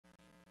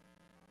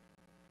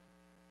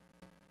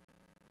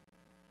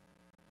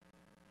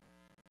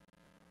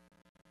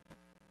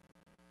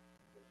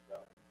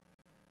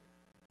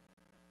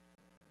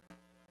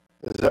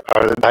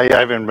I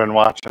haven't been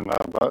watching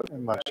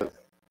much of.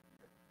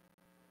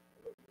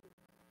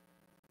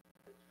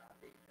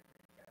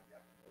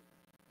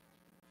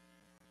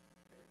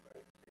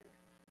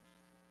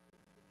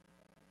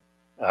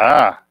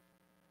 Ah,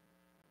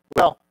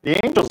 well, the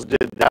Angels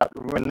did that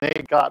when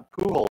they got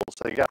Pujols.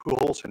 They got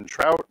Pujols and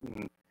Trout,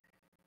 and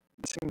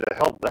it seemed to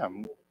help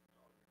them.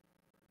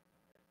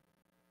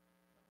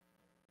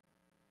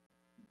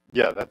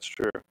 Yeah, that's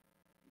true.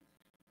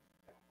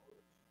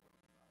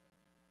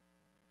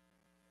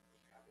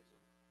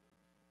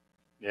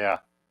 Yeah,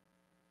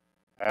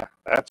 yeah,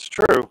 that's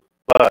true.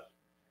 But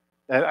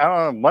and I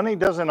don't know. Money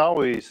doesn't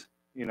always,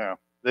 you know.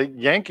 The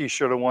Yankees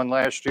should have won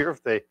last year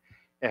if they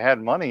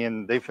had money,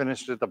 and they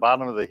finished at the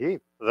bottom of the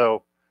heap.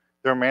 Though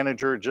their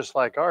manager, just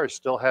like ours,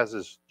 still has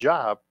his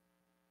job.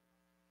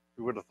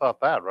 Who would have thought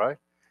that, right?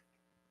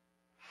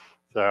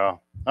 So,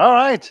 all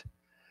right,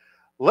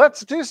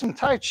 let's do some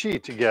Tai Chi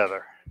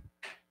together.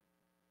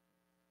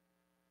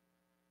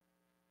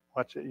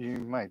 Watch it. You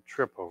might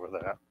trip over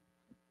that.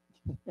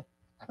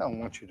 I don't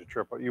want you to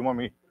trip. You want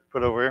me to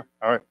put over here?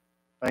 All right.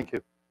 Thank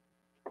you.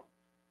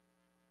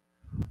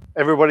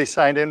 Everybody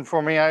signed in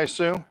for me, I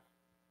assume.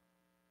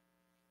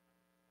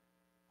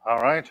 All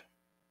right.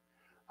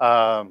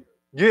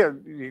 Yeah,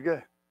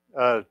 you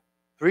got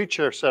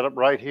 3-chair set up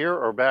right here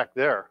or back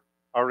there,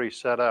 already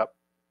set up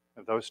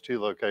at those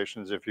 2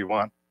 locations if you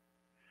want.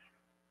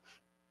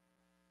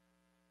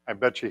 I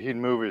bet you he'd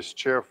move his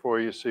chair for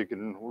you so you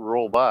can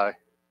roll by.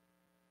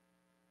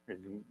 You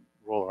can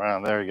roll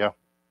around. There you go.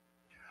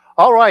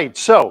 All right.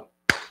 So,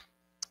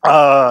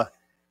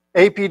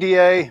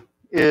 APDA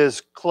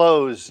is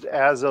closed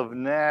as of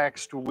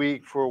next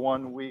week for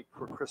 1 week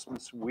for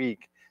Christmas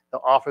week. The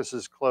office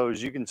is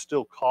closed. You can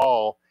still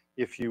call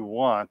if you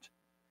want.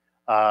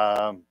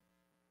 The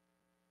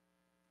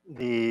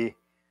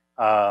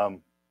let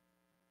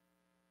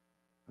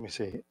me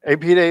see.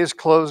 APDA is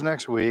closed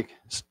next week.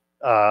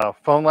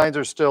 Phone lines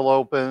are still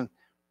open,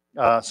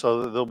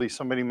 so there'll be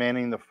somebody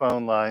manning the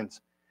phone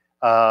lines.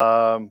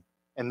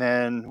 And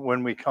then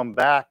when we come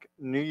back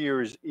New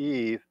Year's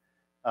Eve,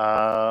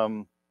 I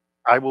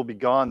will be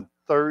gone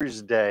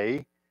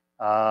Thursday,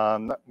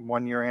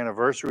 1-year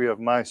anniversary of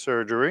my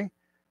surgery.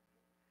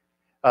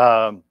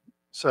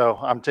 So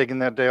I'm taking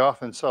that day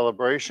off in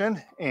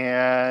celebration,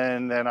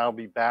 and then I'll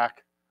be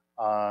back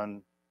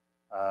on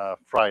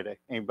Friday.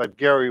 But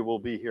Gary will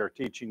be here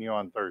teaching you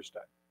on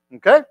Thursday.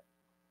 Okay?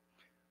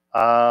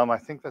 I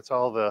think that's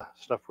all the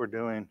stuff we're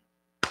doing.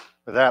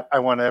 With that, I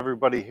want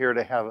everybody here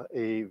to have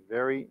a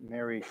very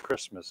Merry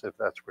Christmas if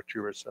that's what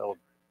you were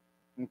celebrating.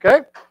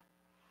 Okay?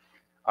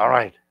 All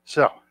right.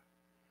 So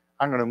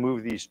I'm going to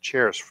move these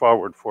chairs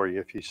forward for you.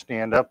 If you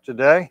stand up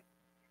today,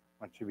 I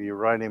want you to be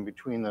right in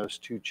between those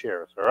 2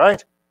 chairs. All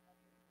right?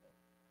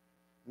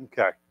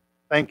 Okay.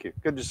 Thank you.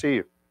 Good to see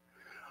you.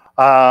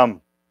 All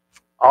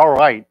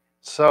right.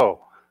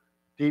 So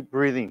deep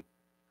breathing.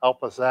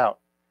 Help us out.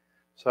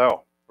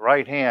 So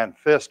right hand,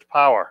 fist,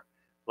 power.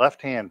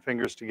 Left hand,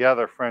 fingers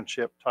together,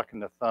 friendship,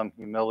 tucking the thumb,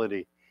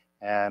 humility,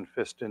 and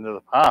fist into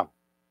the palm.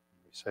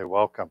 We say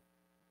welcome.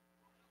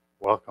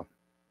 Welcome.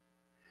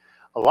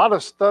 A lot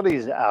of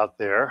studies out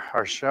there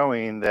are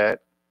showing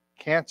that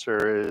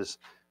cancer is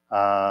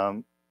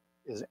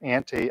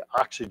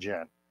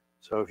antioxygen.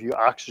 So if you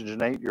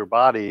oxygenate your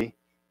body,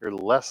 you're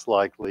less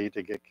likely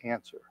to get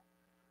cancer.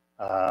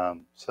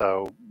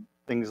 So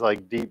things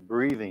like deep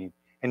breathing,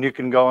 and you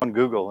can go on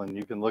Google and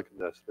you can look at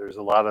this. There's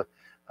a lot of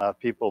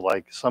people,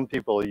 like some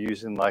people are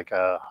using like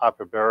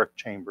hyperbaric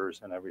chambers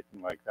and everything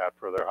like that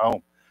for their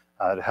home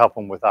to help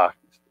them with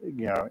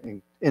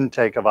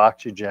intake of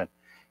oxygen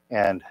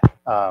and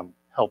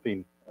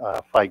helping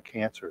fight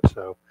cancer.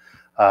 So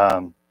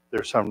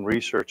there's some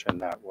research in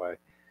that way.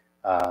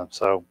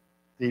 So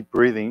deep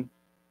breathing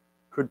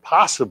could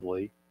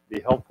possibly be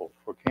helpful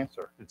for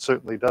cancer. It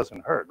certainly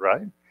doesn't hurt,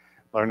 right?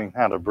 Learning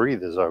how to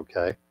breathe is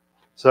okay.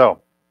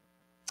 So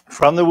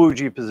from the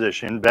Wuji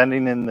position,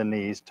 bending in the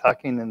knees,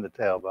 tucking in the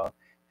tailbone,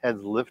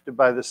 heads lifted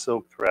by the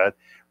silk thread,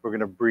 we're going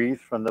to breathe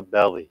from the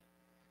belly.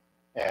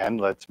 And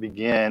let's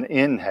begin.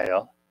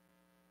 Inhale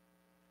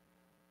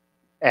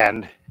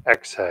and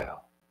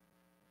exhale.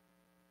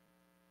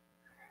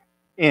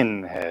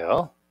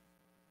 Inhale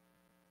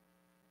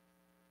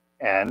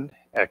and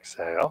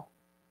exhale.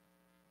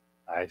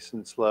 Nice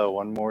and slow.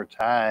 One more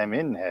time.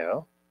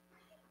 Inhale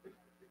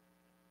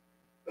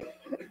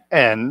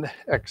and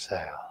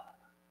exhale.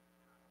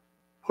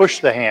 Push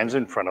the hands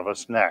in front of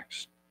us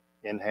next.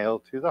 Inhale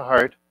to the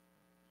heart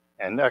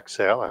and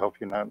exhale. I hope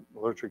you're not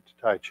allergic to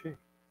Tai Chi.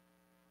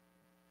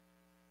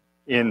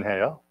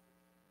 Inhale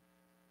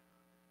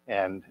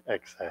and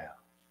exhale.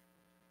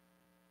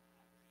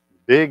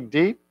 Big,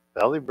 deep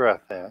belly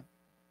breath in.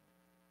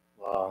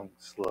 Long,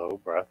 slow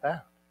breath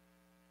out.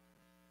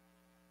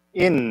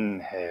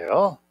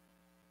 Inhale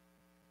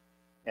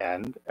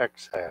and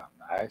exhale.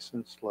 Nice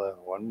and slow.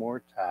 One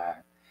more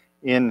time.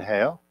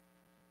 Inhale.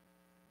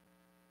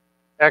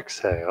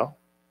 Exhale.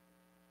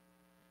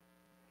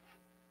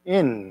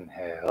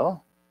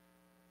 Inhale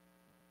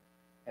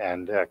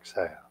and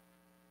exhale.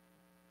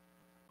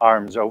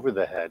 Arms over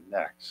the head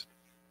next.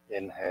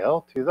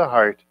 Inhale to the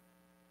heart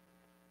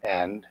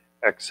and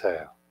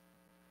exhale.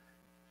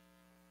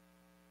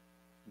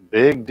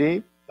 Big,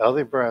 deep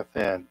belly breath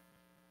in.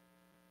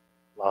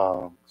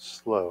 Long,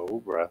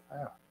 slow breath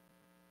out.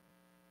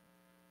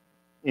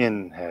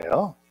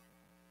 Inhale.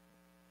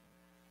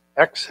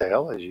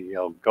 Exhale as you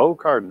yell, "Go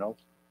Cardinals."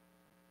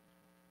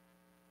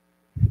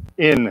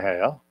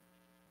 Inhale.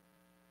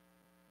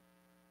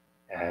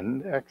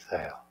 And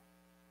exhale.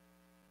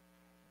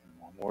 And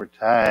one more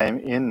time.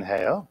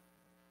 Inhale.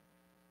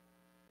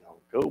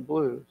 Go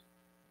Blues.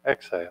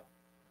 Exhale.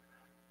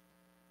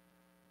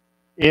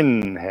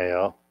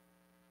 Inhale.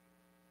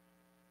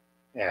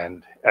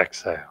 And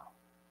exhale.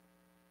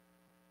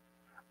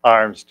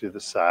 Arms to the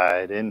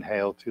side.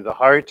 Inhale to the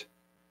heart.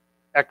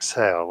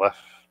 Exhale. Left,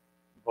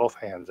 both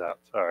hands out.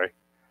 Sorry.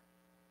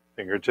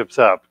 Fingertips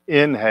up.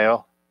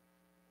 Inhale.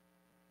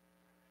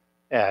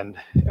 And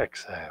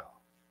exhale.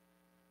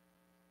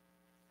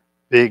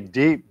 Big,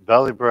 deep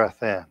belly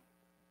breath in.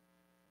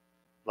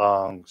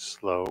 Long,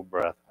 slow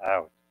breath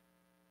out.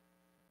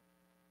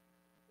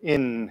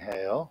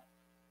 Inhale.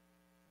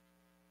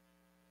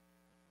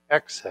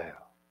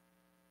 Exhale.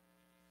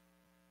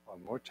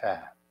 One more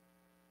time.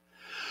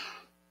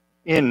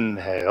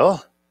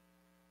 Inhale.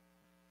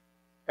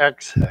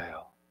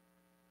 Exhale.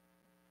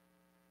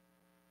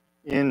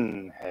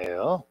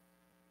 Inhale.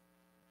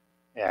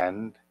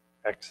 And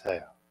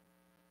exhale.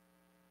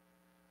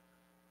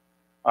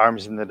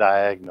 Arms in the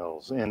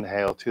diagonals.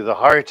 Inhale to the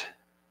heart.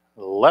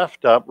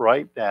 Left up,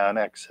 right down.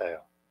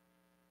 Exhale.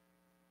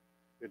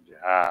 Good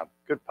job.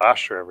 Good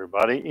posture,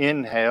 everybody.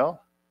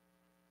 Inhale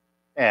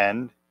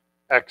and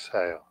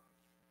exhale.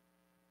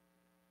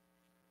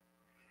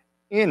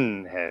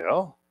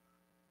 Inhale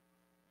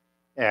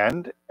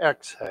and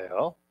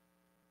exhale.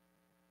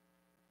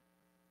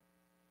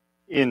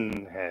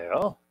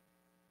 Inhale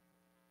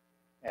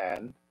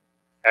and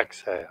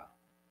exhale.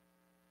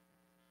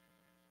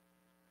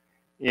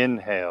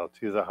 Inhale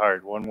to the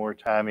heart. One more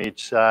time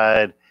each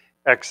side.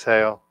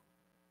 Exhale.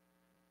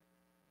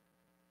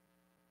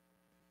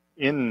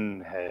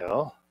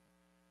 Inhale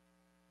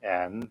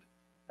and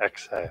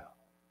exhale.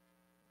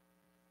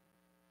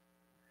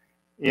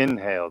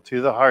 Inhale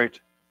to the heart.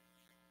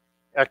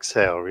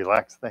 Exhale.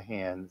 Relax the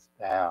hands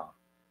down.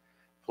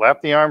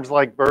 Flap the arms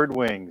like bird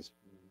wings.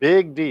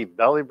 Big, deep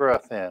belly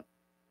breath in.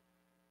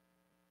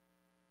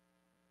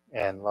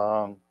 And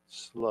long,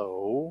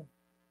 slow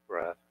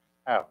breath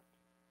out.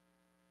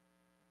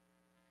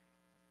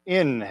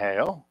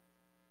 Inhale.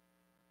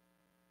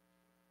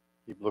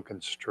 Keep looking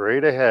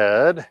straight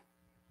ahead.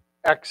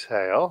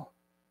 Exhale.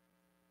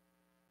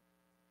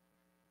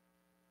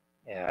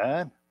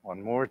 And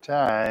one more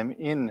time.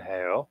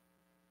 Inhale.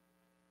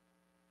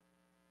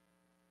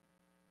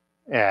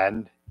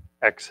 And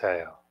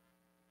exhale.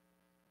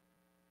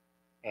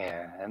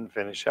 And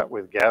finish up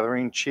with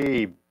gathering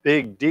chi.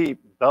 Big, deep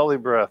belly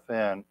breath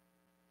in.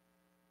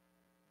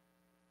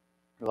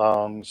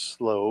 Long,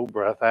 slow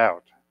breath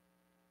out.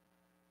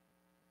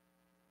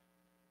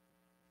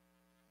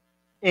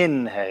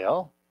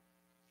 Inhale.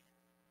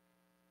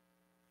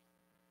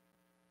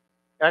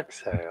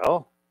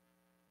 Exhale.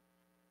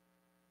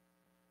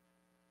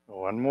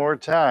 One more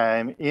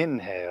time.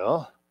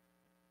 Inhale.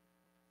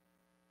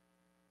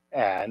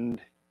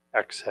 And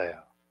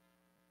exhale.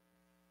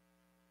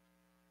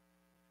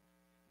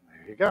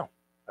 There you go.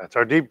 That's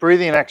our deep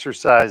breathing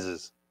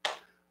exercises.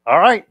 All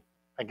right.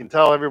 I can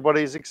tell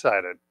everybody's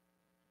excited.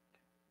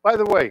 By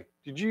the way,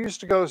 did you used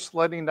to go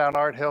sledding down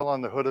Art Hill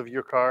on the hood of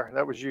your car?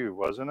 That was you,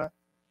 wasn't it?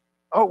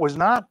 Oh, it was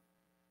not?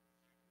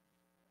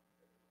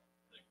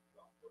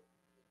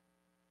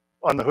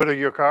 On the hood of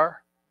your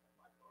car?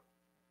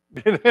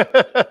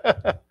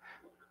 There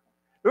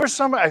was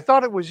some, I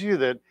thought it was you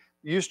that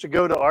used to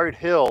go to Art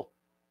Hill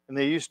and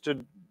they used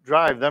to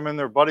drive, them and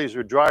their buddies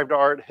would drive to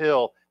Art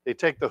Hill. They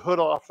take the hood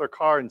off their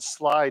car and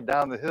slide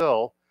down the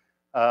hill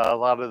a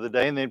lot of the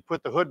day, and they'd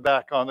put the hood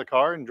back on the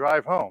car and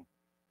drive home.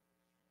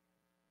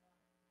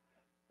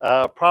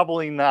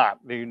 Probably not.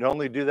 You'd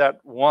only do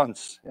that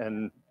once,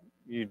 and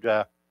you'd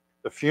the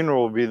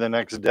funeral would be the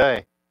next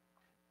day.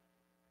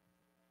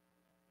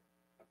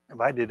 If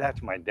I did that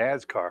to my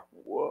dad's car,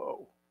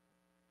 whoa,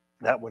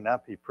 that would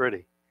not be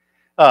pretty.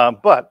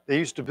 But they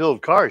used to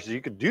build cars, so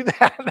you could do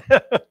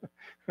that.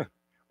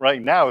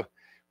 Right now,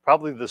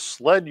 probably the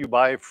sled you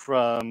buy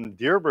from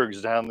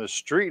Deerberg's down the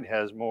street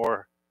has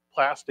more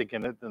plastic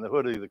in it than the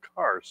hood of the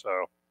car.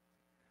 So,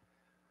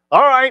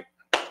 all right,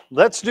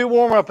 let's do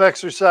warm-up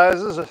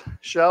exercises,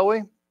 shall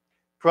we?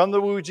 From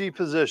the Wuji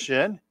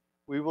position,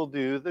 we will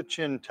do the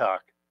chin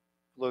tuck.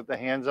 Float the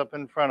hands up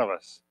in front of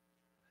us.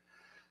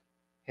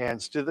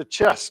 Hands to the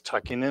chest,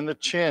 tucking in the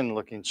chin,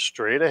 looking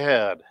straight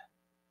ahead.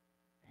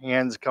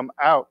 Hands come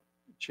out,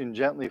 chin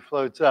gently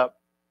floats up,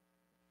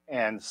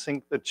 and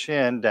sink the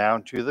chin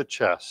down to the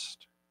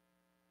chest.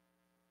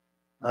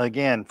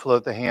 Again,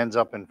 float the hands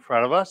up in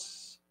front of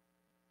us.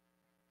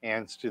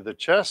 Hands to the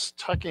chest,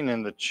 tucking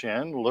in the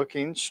chin,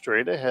 looking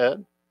straight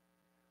ahead.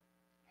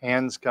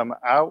 Hands come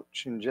out,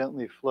 chin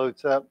gently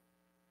floats up,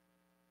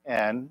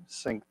 and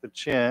sink the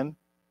chin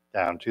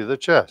down to the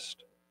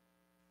chest.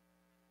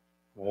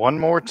 One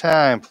more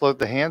time, float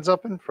the hands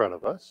up in front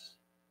of us.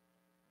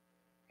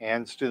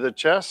 Hands to the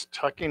chest,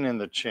 tucking in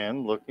the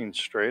chin, looking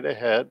straight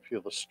ahead.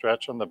 Feel the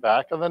stretch on the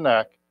back of the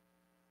neck.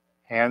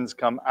 Hands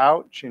come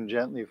out, chin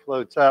gently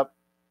floats up,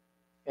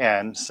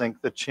 and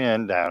sink the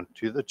chin down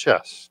to the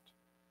chest.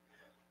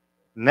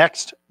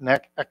 Next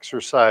neck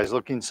exercise,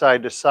 looking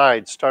side to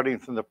side, starting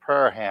from the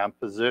prayer hand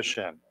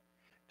position.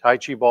 Tai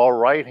Chi ball,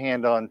 right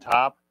hand on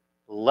top,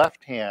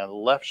 left hand,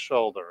 left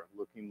shoulder,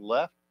 looking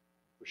left,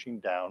 pushing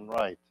down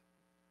right.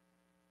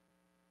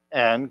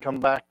 And come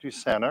back to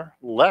center,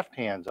 left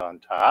hand's on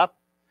top,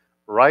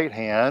 right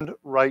hand,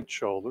 right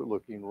shoulder,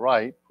 looking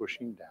right,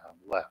 pushing down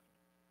left.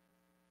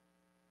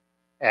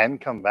 And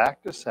come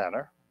back to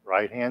center,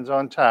 right hand's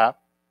on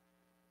top,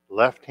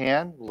 left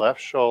hand, left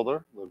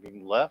shoulder,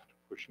 looking left,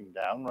 pushing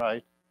down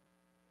right.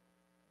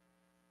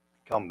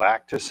 Come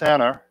back to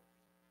center,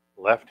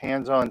 left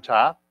hand's on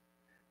top,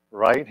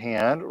 right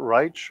hand,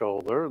 right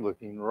shoulder,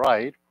 looking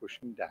right,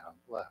 pushing down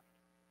left.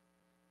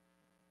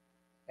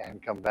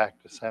 And come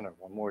back to center.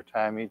 One more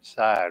time each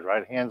side.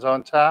 Right hand's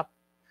on top,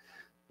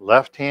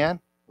 left hand,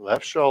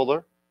 left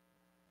shoulder,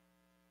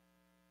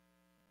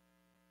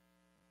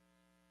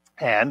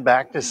 and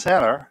back to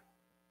center.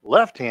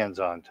 Left hand's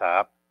on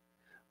top,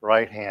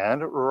 right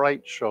hand,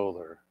 right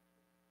shoulder.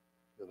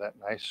 Feel that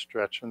nice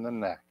stretch in the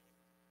neck.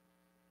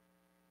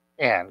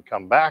 And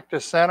come back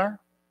to center,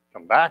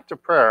 come back to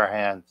prayer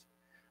hands.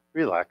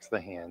 Relax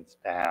the hands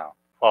down.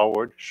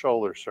 Forward,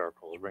 shoulder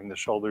circles. Bring the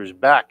shoulders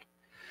back,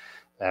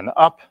 then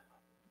up,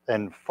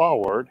 then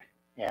forward,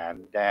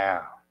 and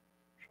down.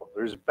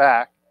 Shoulders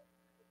back,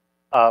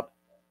 up,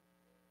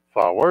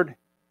 forward,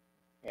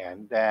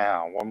 and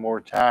down. One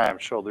more time.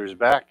 Shoulders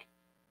back,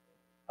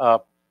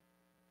 up,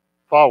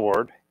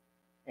 forward,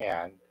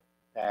 and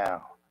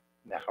down.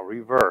 Now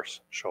reverse.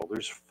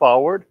 Shoulders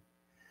forward,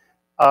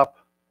 up,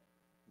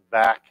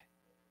 back,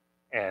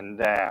 and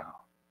down.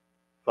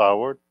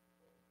 Forward,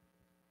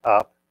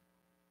 up,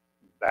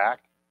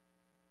 back,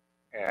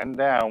 and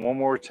down. One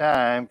more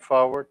time.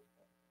 Forward,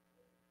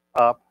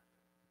 up,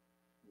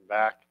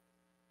 back,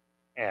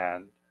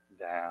 and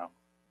down.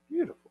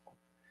 Beautiful.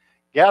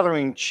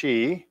 Gathering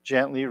chi,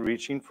 gently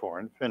reaching for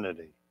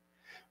infinity.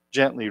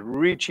 Gently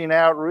reaching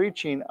out,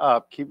 reaching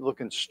up. Keep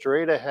looking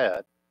straight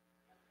ahead.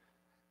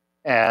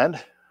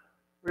 And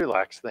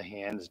relax the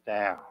hands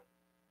down.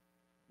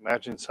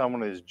 Imagine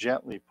someone is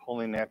gently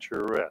pulling at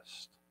your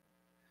wrist.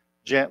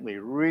 Gently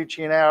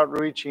reaching out,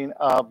 reaching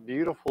up.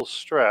 Beautiful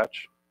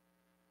stretch.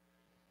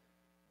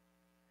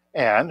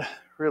 And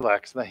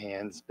relax the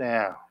hands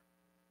down.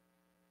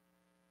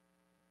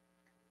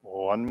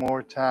 One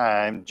more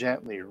time.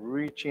 Gently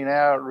reaching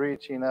out,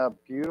 reaching up.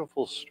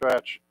 Beautiful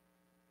stretch.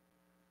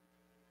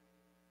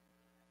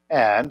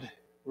 And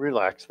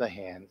relax the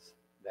hands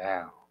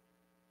down.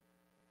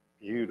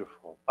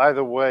 Beautiful. By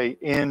the way,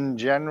 in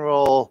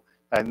general,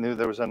 I knew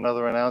there was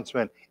another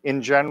announcement.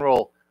 In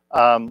general,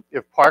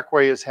 if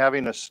Parkway is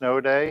having a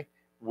snow day,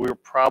 we're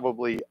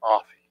probably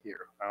off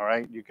here. All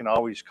right. You can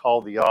always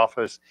call the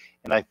office.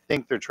 And I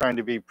think they're trying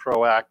to be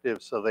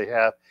proactive. So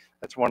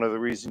that's one of the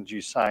reasons you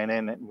sign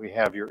in, and we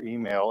have your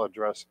email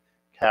address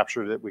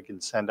captured that we can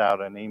send out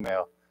an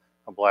email,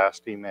 a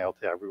blast email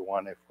to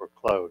everyone if we're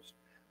closed.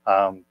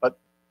 But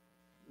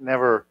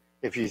never,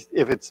 if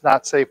it's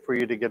not safe for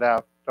you to get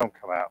out, don't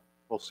come out.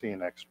 We'll see you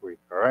next week.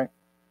 All right.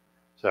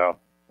 So,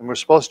 and we're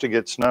supposed to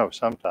get snow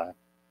sometime.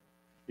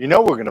 You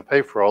know we're going to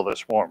pay for all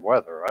this warm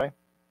weather, right?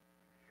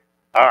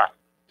 All right.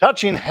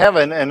 Touching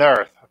heaven and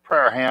earth,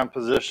 prayer hand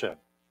position.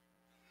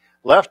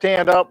 Left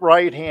hand up,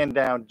 right hand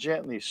down,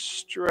 gently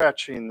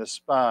stretching the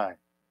spine.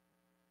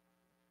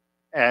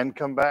 And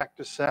come back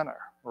to center.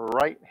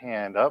 Right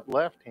hand up,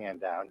 left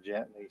hand down,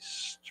 gently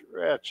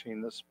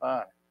stretching the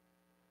spine.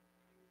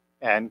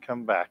 And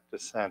come back to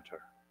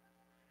center.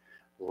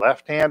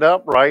 Left hand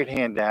up, right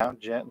hand down,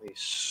 gently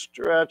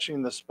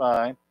stretching the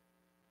spine.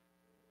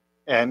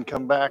 And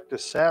come back to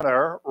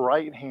center.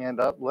 Right hand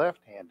up,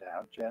 left hand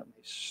down,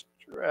 gently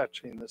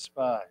stretching the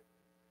spine.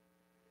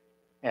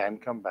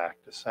 And come back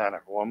to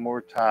center. One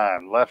more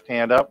time. Left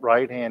hand up,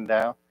 right hand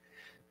down,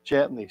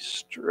 gently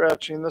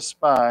stretching the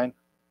spine.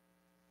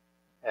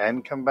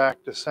 And come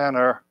back to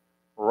center.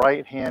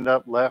 Right hand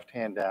up, left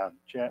hand down,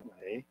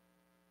 gently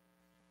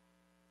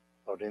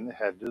floating the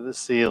head to the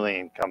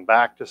ceiling. Come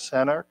back to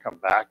center. Come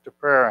back to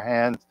prayer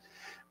hands.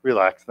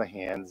 Relax the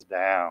hands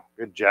down.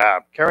 Good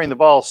job. Carrying the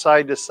ball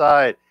side to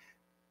side.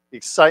 The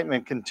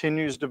excitement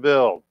continues to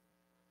build.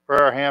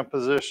 Prayer hand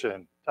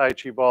position. Tai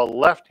Chi ball,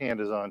 left hand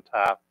is on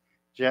top.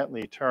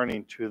 Gently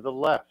turning to the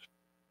left.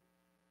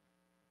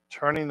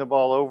 Turning the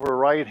ball over,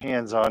 right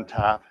hand's on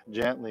top.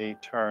 Gently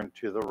turn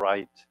to the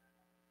right.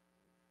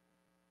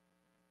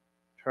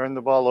 Turn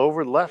the ball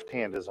over, left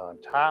hand is on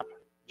top.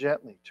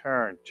 Gently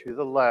turn to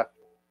the left.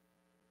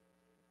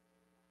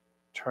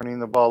 Turning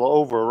the ball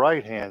over,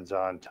 right hand's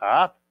on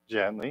top.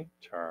 Gently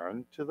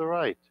turn to the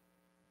right.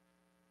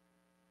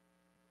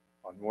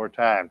 One more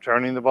time.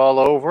 Turning the ball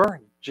over,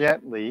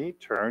 gently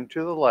turn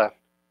to the left.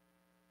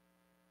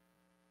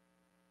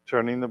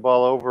 Turning the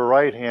ball over,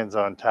 right hand's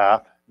on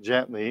top.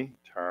 Gently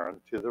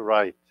turn to the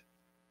right.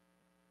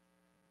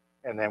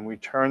 And then we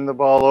turn the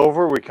ball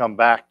over, we come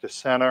back to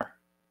center.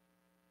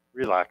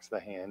 Relax the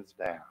hands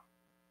down.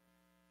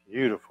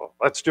 Beautiful.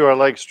 Let's do our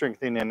leg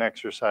strengthening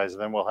exercise,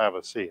 and then we'll have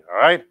a seat, all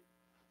right?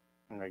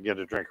 I'm going to get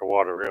a drink of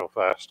water real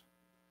fast.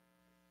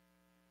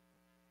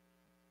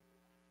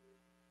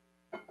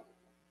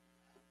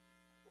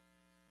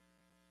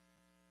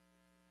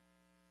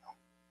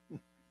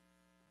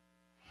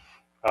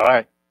 All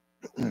right.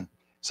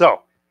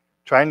 So,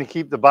 trying to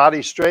keep the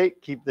body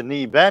straight, keep the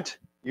knee bent.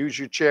 Use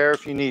your chair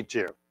if you need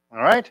to, all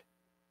right?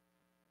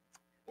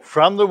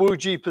 From the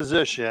Wuji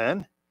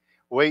position,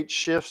 weight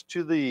shifts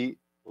to the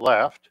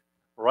left,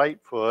 right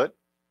foot,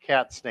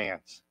 cat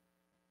stance.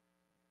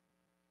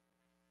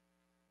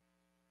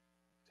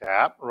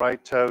 Tap,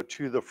 right toe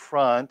to the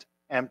front,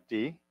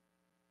 empty.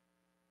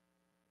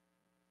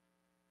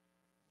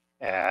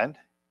 And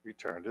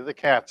return to the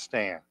cat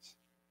stance.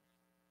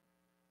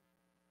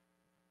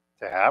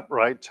 Tap,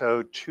 right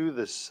toe to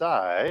the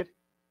side.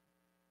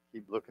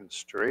 Keep looking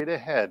straight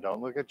ahead. Don't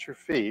look at your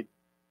feet.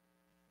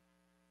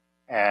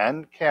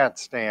 And cat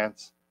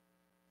stance.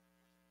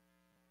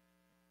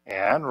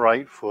 And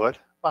right foot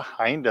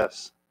behind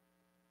us.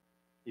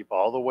 Keep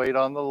all the weight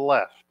on the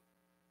left.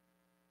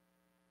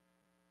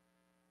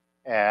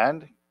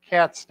 And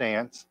cat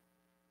stance.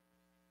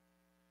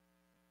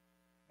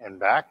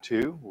 And back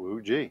to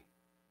Wu Ji.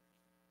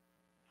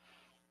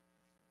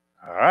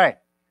 All right.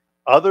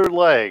 Other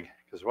leg,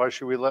 because why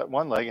should we let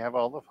one leg have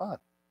all the fun?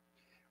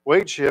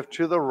 Weight shift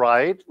to the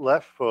right,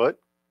 left foot,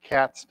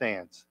 cat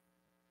stance.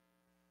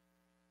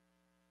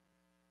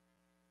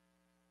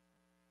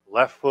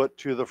 Left foot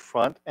to the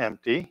front,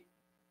 empty.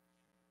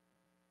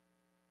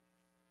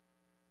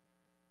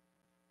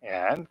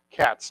 And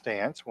cat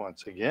stance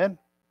once again.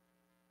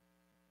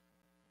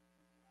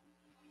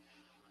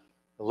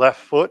 Left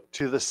foot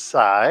to the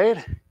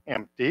side,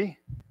 empty.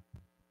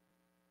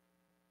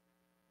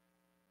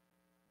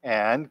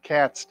 And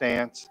cat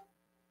stance.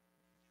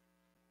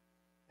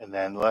 And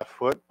then left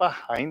foot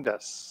behind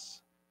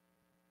us.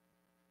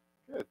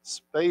 Good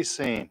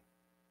spacing.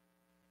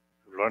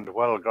 Learned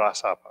well,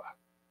 grasshopper.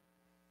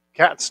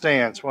 Cat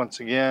stance once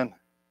again.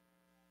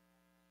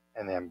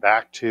 And then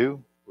back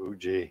to Wu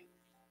Ji.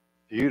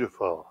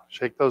 Beautiful.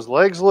 Shake those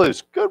legs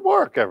loose. Good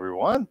work,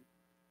 everyone.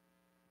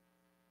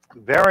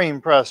 Very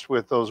impressed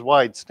with those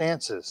wide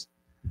stances.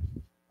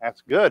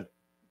 That's good.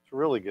 It's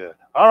really good.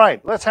 All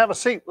right, let's have a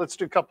seat. Let's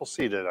do a couple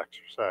seated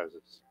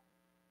exercises.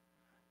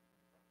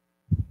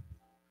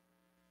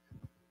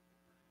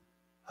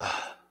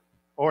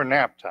 Or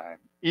nap time.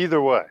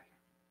 Either way.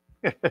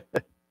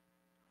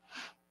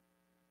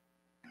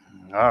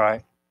 All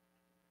right.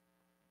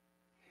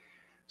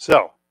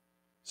 So,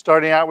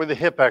 starting out with the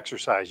hip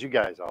exercise. You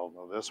guys all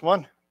know this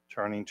one.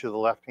 Turning to the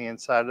left-hand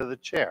side of the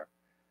chair.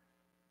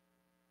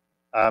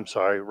 I'm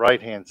sorry,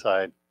 right-hand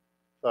side.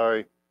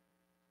 Sorry.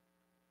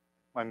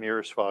 My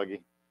mirror's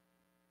foggy.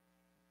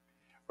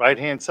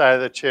 Right-hand side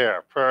of the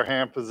chair, prayer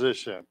hand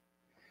position.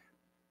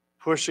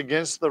 Push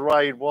against the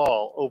right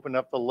wall, open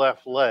up the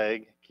left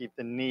leg, keep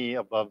the knee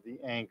above the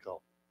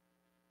ankle.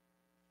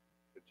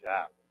 Good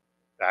job.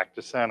 Back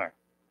to center.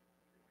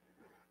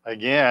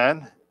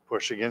 Again,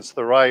 push against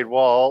the right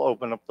wall,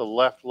 open up the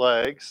left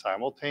leg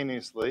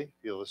simultaneously,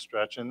 feel the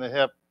stretch in the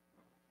hip,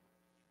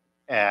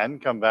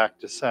 and come back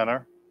to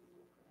center.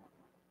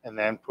 And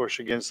then push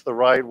against the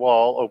right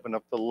wall, open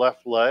up the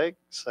left leg,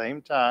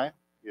 same time,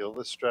 feel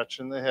the stretch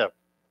in the hip.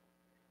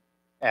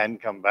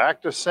 And come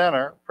back to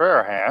center,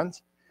 prayer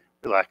hands,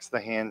 relax the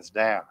hands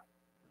down.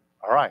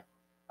 All right,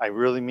 I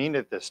really mean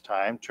it this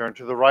time. Turn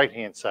to the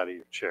right-hand side of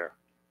your chair.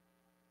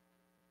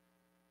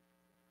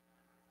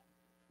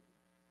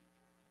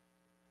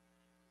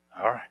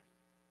 All right,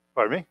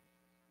 pardon me?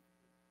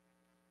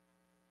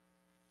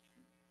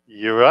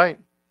 You're right.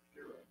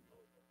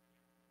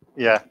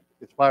 Yeah,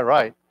 it's my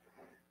right.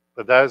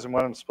 But that isn't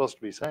what I'm supposed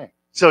to be saying.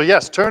 So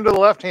yes, turn to the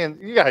left hand.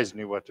 You guys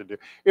knew what to do.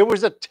 It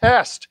was a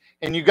test,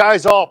 and you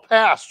guys all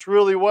passed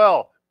really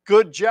well.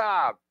 Good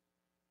job.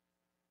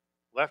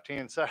 Left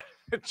hand side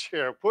of the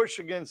chair. Push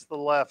against the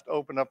left.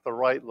 Open up the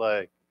right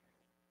leg.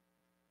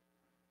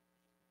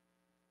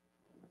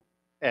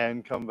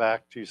 And come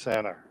back to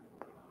center.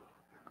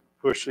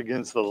 Push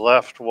against the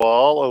left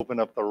wall. Open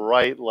up the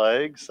right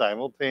leg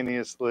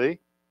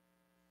simultaneously.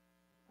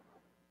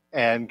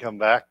 And come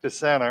back to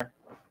center.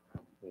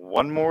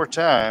 One more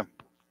time.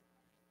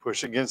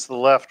 Push against the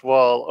left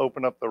wall,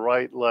 open up the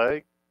right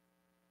leg,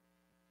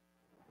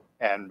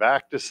 and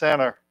back to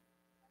center,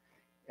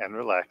 and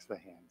relax the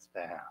hands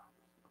down.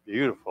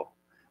 Beautiful.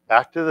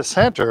 Back to the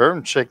center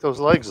and shake those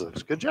legs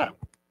loose. Good job.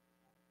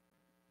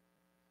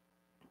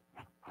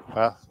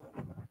 Well,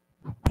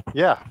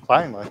 yeah,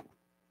 finally.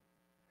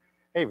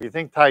 Hey, if you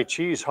think Tai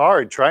Chi is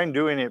hard, try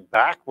doing it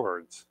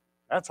backwards.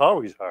 That's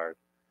always hard.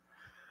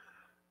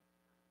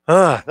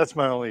 That's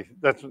the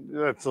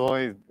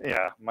only,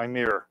 yeah, my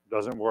mirror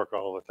doesn't work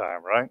all the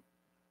time, right?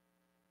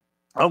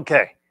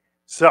 Okay,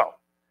 so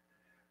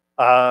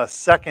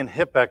Second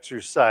hip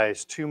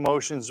exercise, 2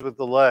 motions with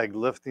the leg,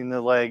 lifting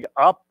the leg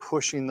up,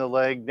 pushing the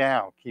leg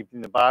down,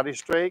 keeping the body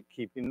straight,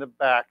 keeping the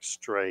back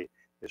straight.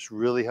 This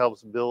really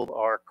helps build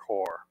our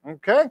core.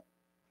 Okay?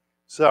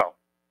 So,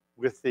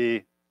 with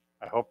the,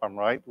 I hope I'm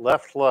right,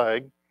 left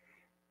leg,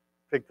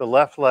 pick the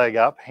left leg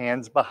up,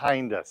 hands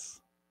behind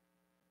us,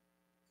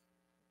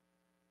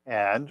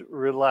 and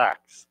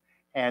relax.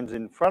 Hands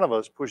in front of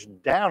us, push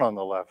down on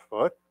the left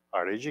foot,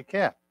 hard as you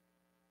can,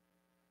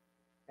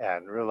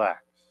 and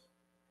relax.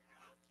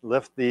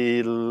 Lift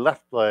the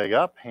left leg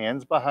up,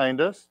 hands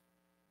behind us,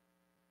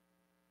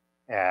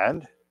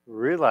 and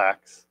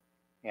relax.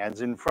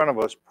 Hands in front of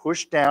us,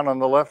 push down on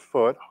the left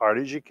foot, hard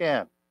as you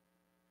can,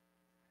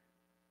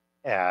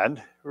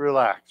 and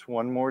relax.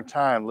 One more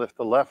time, lift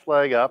the left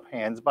leg up,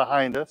 hands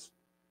behind us,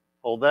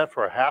 hold that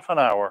for half an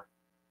hour,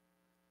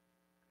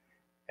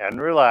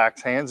 and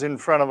relax. Hands in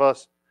front of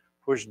us,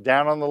 push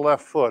down on the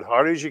left foot,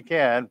 hard as you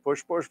can,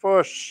 push, push,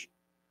 push,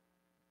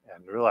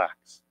 and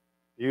relax.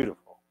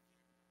 Beautiful.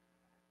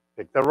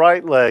 Pick the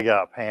right leg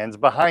up, hands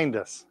behind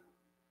us,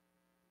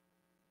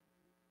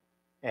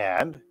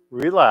 and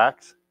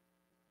relax.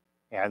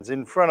 Hands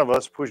in front of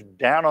us, push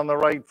down on the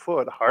right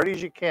foot, hard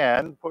as you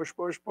can, push,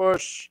 push,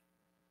 push,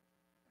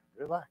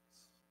 and relax.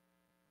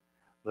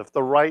 Lift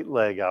the right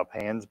leg up,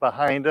 hands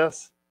behind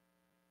us,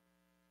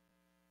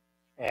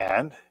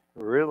 and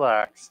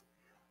relax.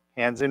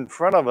 Hands in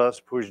front of us,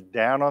 push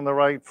down on the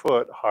right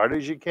foot, hard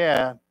as you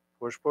can,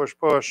 push, push,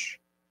 push,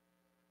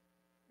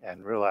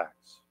 and relax.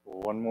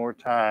 One more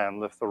time,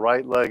 lift the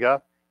right leg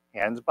up,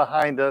 hands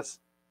behind us,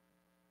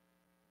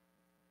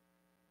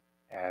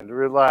 and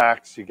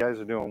relax. You guys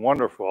are doing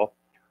wonderful.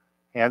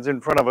 Hands in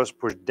front of us,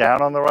 push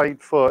down on the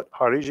right foot,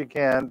 hard as you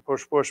can,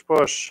 push, push,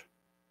 push,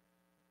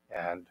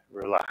 and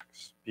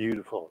relax.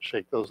 Beautiful.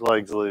 Shake those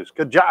legs loose.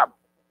 Good job.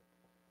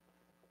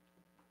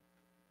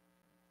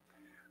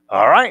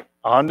 All right,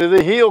 on to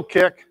the heel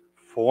kick.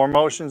 4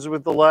 motions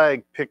with the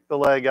leg. Pick the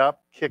leg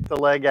up, kick the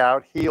leg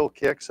out, heel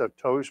kick, so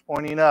toes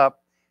pointing up.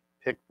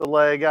 Pick the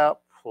leg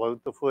up,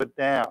 float the foot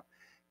down.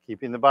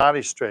 Keeping the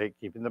body straight,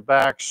 keeping the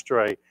back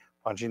straight,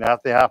 punching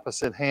out the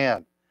opposite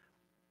hand.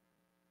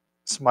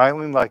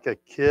 Smiling like a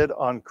kid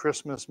on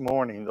Christmas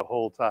morning the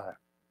whole time.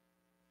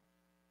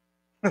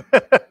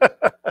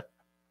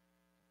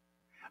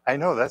 I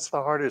know, that's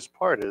the hardest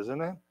part,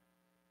 isn't it?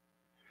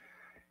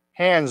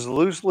 Hands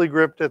loosely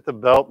gripped at the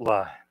belt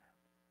line.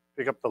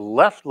 Pick up the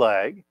left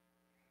leg,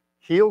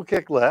 heel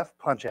kick left,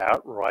 punch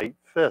out, right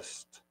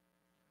fist.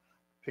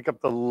 Pick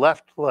up the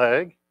left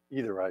leg,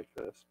 either right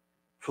fist,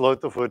 float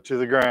the foot to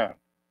the ground.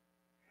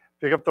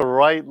 Pick up the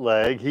right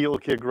leg, heel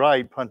kick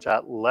right, punch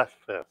out, left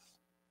fist.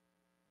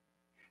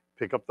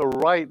 Pick up the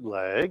right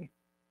leg,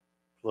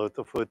 float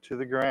the foot to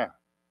the ground.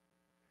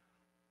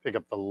 Pick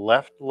up the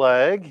left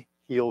leg,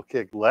 heel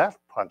kick left,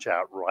 punch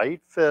out,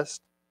 right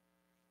fist.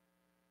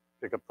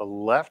 Pick up the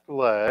left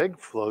leg,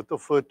 float the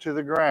foot to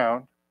the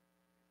ground.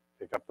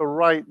 Pick up the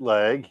right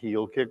leg,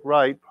 heel kick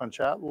right, punch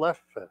out,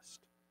 left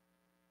fist.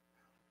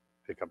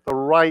 Pick up the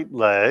right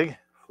leg,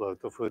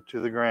 float the foot to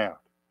the ground.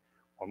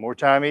 One more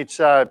time each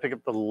side. Pick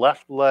up the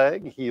left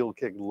leg, heel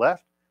kick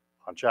left,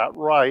 punch out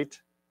right.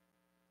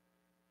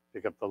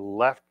 Pick up the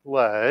left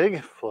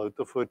leg, float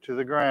the foot to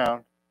the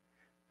ground.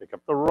 Pick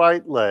up the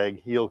right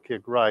leg, heel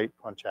kick right,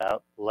 punch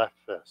out, left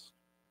fist.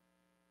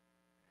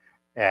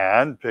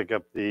 And pick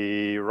up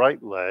the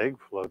right leg,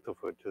 float the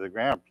foot to the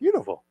ground.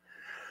 Beautiful.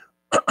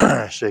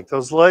 Shake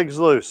those legs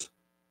loose.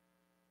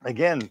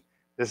 Again,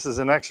 this is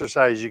an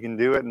exercise you can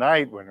do at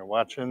night when you're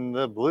watching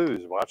the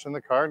Blues, watching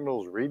the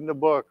Cardinals, reading a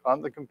book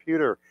on the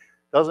computer.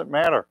 Doesn't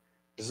matter.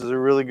 This is a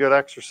really good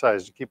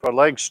exercise to keep our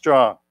legs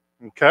strong.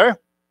 Okay?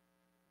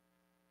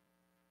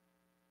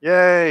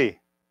 Yay.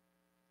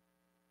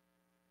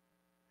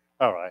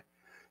 All right.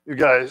 You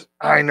guys,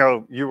 I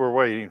know you were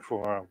waiting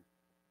for them.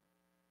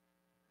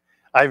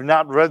 I've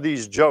not read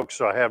these jokes,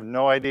 so I have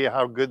no idea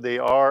how good they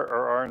are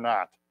or are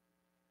not.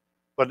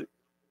 But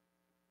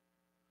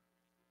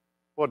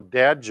what,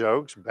 dad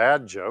jokes,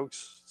 bad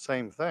jokes,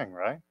 same thing,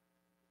 right?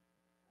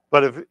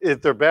 But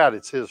if they're bad,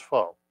 it's his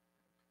fault.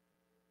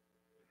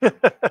 Good.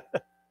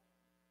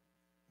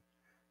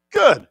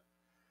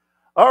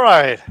 All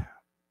right.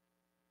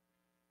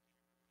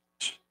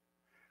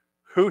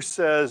 Who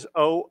says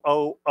oh,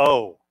 oh,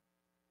 oh?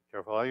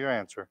 Careful how you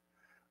answer.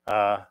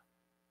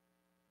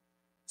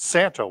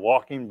 Santa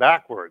walking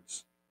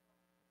backwards.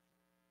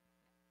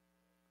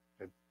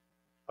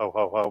 Oh,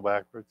 ho, ho,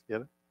 backwards.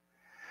 Get it?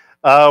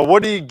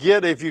 What do you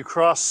get if you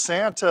cross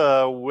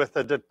Santa with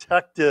a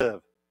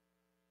detective?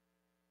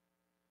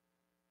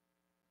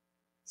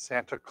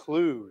 Santa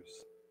Claus.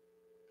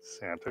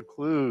 Santa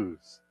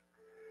Claus.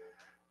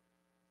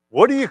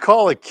 What do you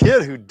call a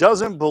kid who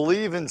doesn't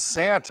believe in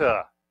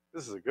Santa?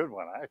 This is a good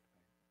one, I think.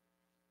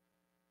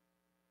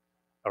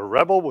 A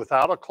rebel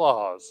without a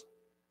clause.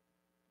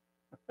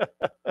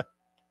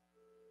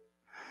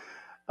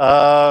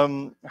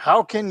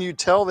 How can you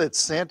tell that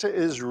Santa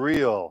is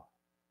real?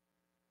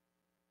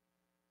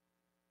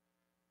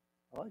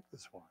 I like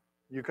this one.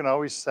 You can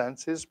always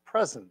sense his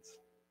presence.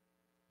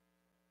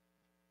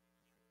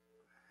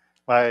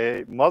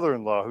 my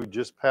mother-in-law, who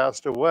just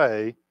passed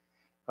away,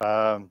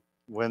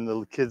 when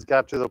the kids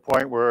got to the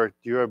point where,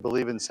 do you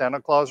believe in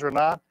Santa Claus or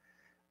not?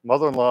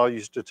 Mother-in-law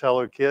used to tell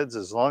her kids,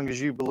 as long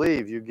as you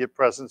believe, you get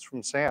presents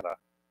from Santa.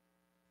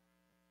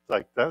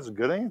 Like, that was a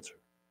good answer.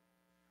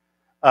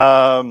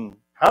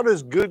 How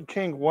does Good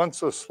King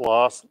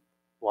Wenceslas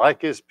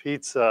like his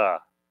pizza?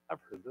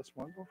 I've heard this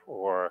one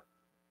before.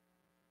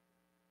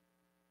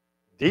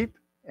 Deep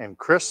and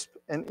crisp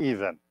and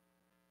even.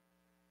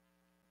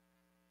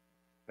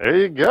 There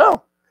you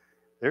go.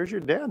 There's your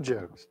dad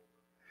jokes.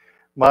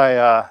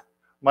 My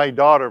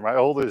daughter, my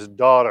oldest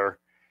daughter,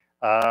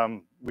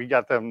 we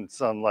got them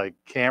some like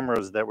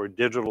cameras that were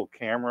digital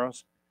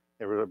cameras.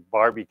 They were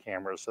Barbie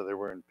cameras, so they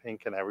were in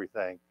pink and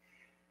everything.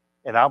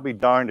 And I'll be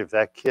darned if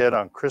that kid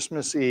on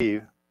Christmas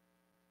Eve,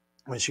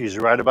 when she's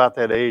right about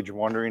that age,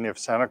 wondering if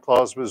Santa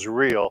Claus was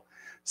real,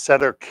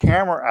 set her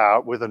camera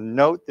out with a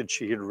note that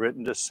she had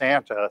written to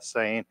Santa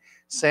saying,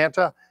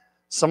 Santa,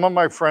 some of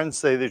my friends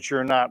say that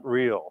you're not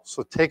real,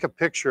 so take a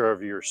picture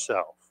of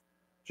yourself.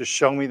 Just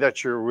show me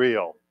that you're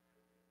real.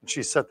 And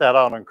she set that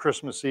out on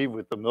Christmas Eve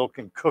with the milk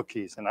and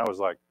cookies. And I was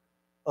like,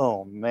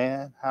 oh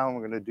man, how am I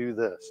going to do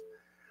this?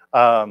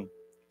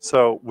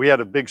 So we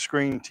had a big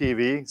screen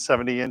TV,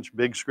 70-inch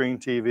big screen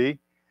TV.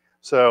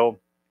 So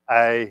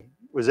I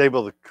was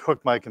able to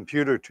hook my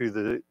computer to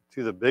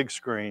the big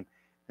screen.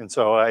 And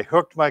so I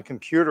hooked my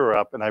computer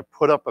up and I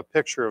put up a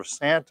picture of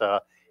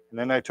Santa. And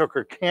then I took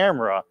her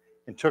camera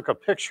and took a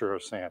picture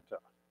of Santa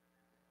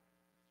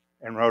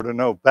and wrote a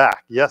note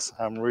back. Yes,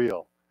 I'm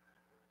real.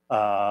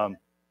 That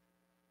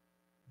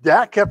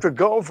kept her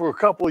going for a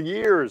couple of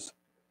years.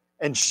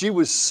 And she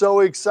was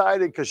so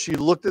excited because she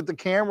looked at the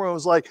camera and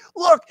was like,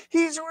 look,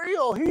 he's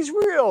real, he's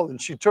real.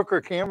 And she took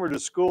her camera to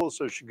school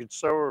so she could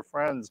show her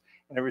friends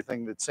and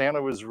everything that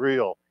Santa was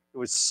real. It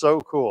was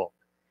so cool.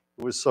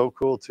 It was so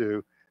cool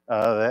too,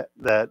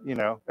 that you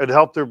know, it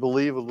helped her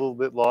believe a little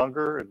bit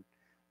longer. And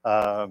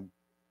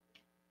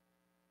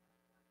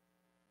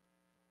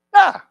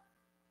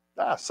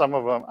some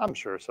of them, I'm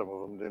sure some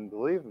of them didn't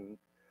believe, and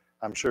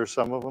I'm sure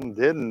some of them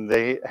did, and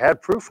they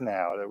had proof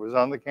now that was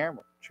on the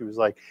camera. She was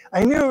like,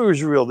 I knew it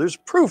was real. There's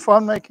proof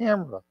on my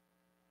camera.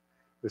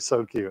 It was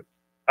so cute.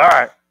 All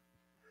right.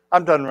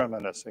 I'm done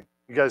reminiscing.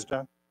 You guys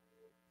done?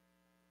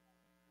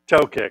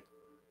 Toe kick.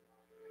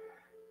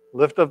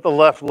 Lift up the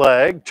left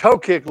leg. Toe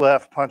kick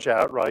left, punch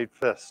out right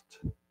fist.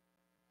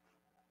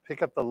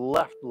 Pick up the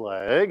left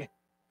leg.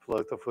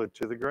 Float the foot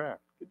to the ground.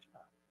 Good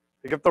job.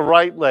 Pick up the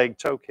right leg.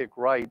 Toe kick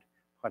right,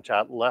 punch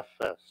out left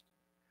fist.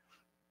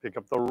 Pick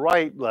up the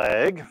right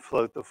leg.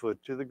 Float the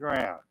foot to the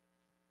ground.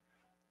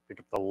 Pick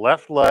up the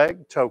left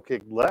leg, toe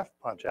kick left,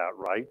 punch out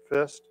right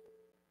fist.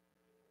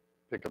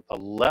 Pick up the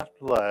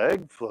left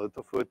leg, float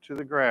the foot to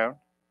the ground.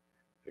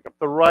 Pick up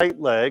the right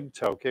leg,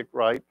 toe kick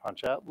right,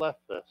 punch out left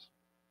fist.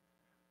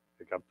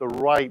 Pick up the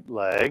right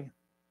leg,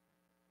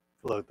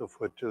 float the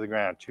foot to the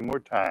ground. 2 more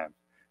times.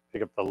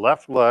 Pick up the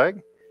left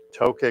leg,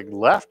 toe kick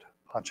left,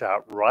 punch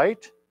out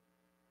right.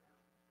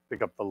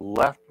 Pick up the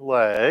left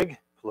leg,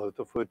 float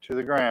the foot to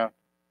the ground.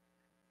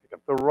 Pick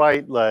up the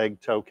right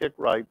leg, toe kick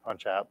right,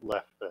 punch out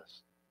left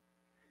fist.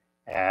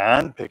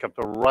 And pick up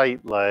the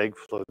right leg,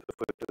 float the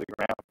foot to the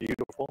ground.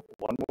 Beautiful.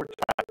 1 more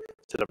time.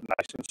 Sit up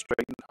nice and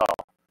straight and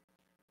tall.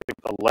 Pick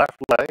up the left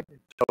leg,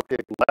 toe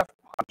kick left,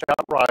 punch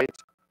out right.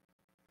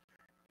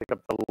 Pick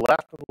up the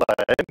left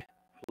leg,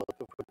 float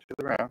the foot to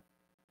the ground.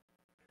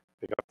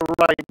 Pick up the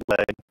right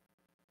leg.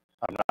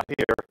 I'm not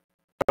here.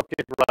 Toe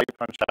kick right,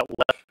 punch out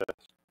left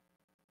fist.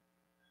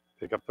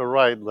 Pick up the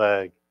right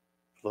leg,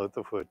 float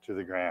the foot to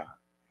the ground.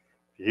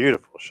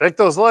 Beautiful. Shake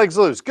those legs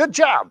loose. Good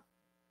job.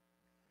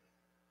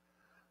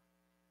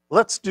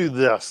 Let's do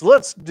this.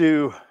 Let's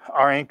do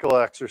our ankle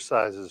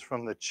exercises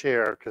from the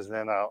chair, because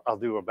then I'll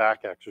do a back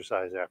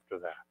exercise after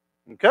that.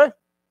 Okay?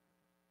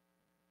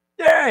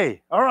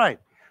 Yay! All right.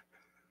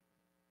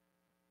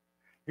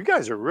 You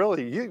guys are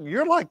really,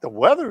 you're like the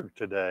weather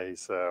today,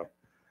 so.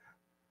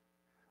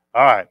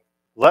 All right.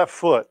 Left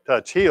foot,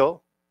 touch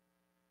heel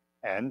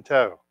and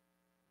toe.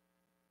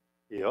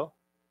 Heel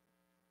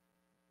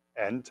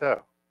and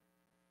toe.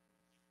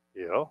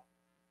 Heel.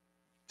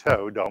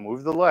 Toe, don't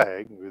move the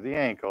leg, move the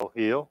ankle,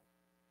 heel,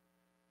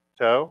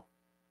 toe,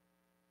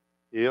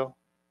 heel,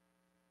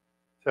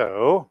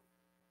 toe,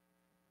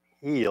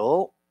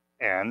 heel,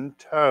 and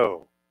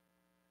toe.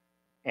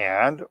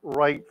 And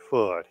right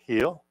foot,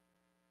 heel,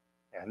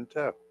 and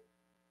toe,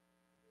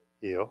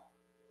 heel,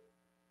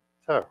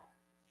 toe,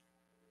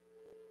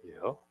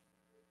 heel,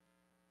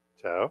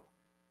 toe,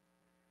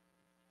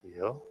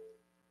 heel,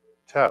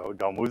 toe.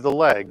 Don't move the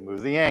leg,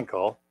 move the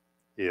ankle,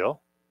 heel,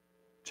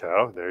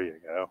 toe, there you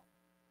go.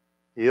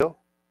 Heel,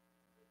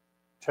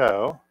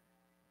 toe,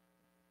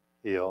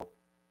 heel,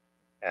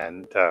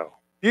 and toe.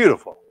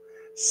 Beautiful.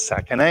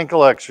 Second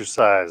ankle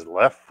exercise.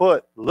 Left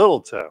foot, little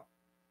toe,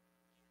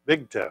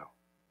 big toe,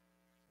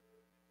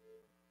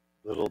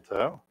 little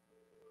toe,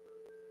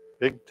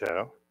 big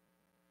toe,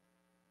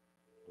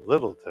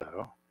 little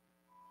toe,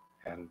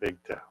 and big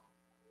toe.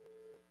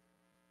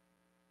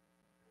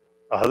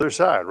 Other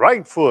side.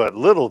 Right foot,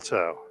 little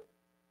toe,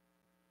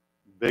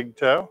 big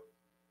toe,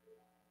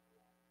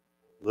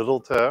 little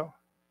toe,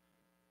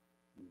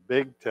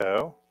 big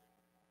toe,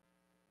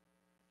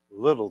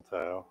 little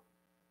toe,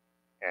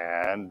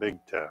 and big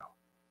toe,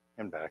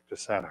 and back to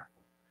center.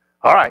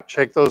 All right,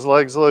 shake those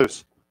legs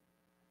loose.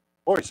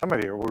 Boy,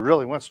 somebody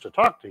really wants to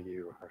talk to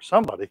you, or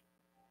somebody.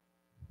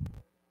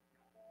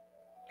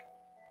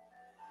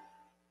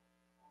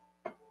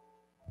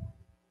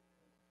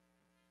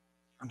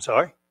 I'm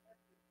sorry?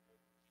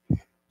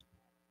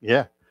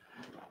 Yeah.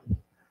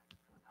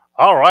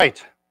 All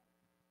right.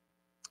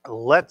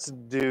 Let's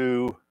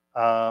do,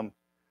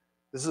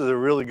 this is a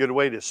really good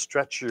way to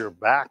stretch your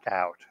back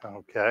out,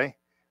 okay?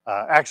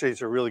 Actually,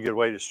 it's a really good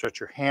way to stretch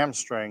your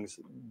hamstrings.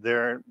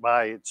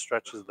 Thereby, it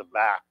stretches the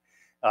back.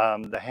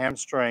 The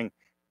hamstring,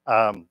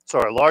 so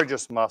our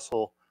largest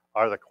muscle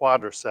are the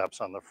quadriceps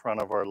on the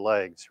front of our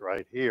legs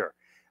right here.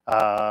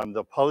 The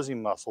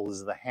opposing muscle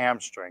is the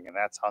hamstring, and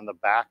that's on the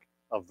back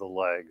of the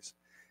legs.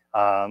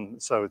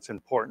 So it's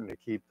important to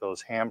keep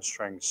those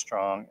hamstrings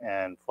strong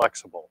and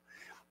flexible.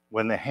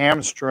 When the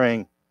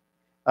hamstring,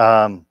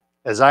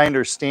 as I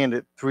understand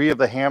it, 3 of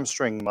the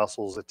hamstring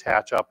muscles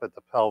attach up at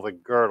the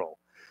pelvic girdle.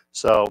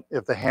 So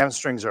if the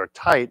hamstrings are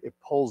tight, it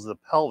pulls the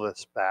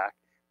pelvis back,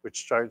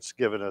 which starts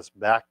giving us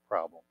back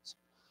problems.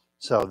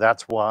 So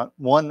that's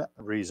one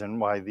reason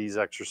why these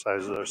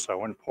exercises are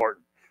so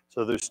important.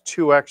 So there's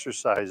 2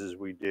 exercises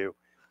we do.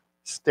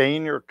 Stay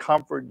in your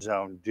comfort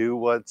zone. Do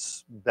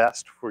what's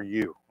best for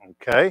you,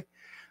 okay?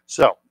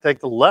 So take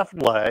the left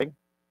leg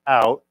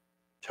out,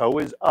 toe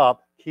is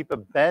up. Keep a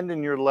bend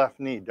in your left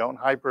knee. Don't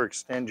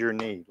hyperextend your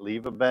knee.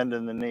 Leave a bend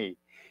in the knee.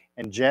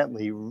 And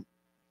gently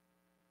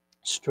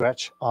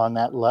stretch on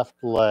that left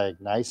leg.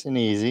 Nice and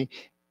easy,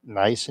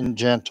 nice and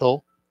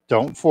gentle.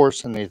 Don't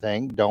force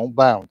anything. Don't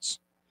bounce.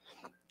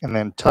 And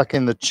then tuck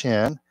in the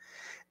chin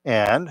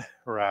and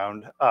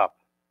round up.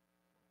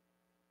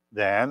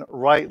 Then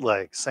right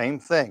leg, same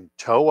thing.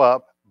 Toe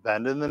up,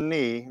 bend in the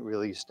knee,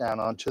 release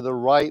down onto the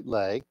right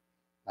leg.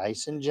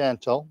 Nice and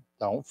gentle.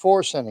 Don't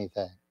force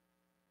anything.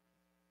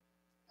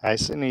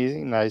 Nice and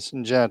easy, nice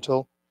and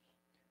gentle.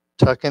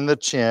 Tuck in the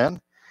chin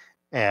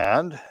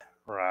and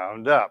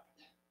round up.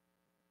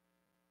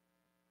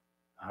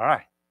 All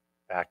right,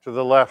 back to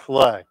the left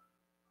leg.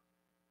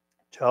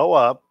 Toe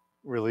up,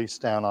 release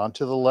down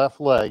onto the left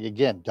leg.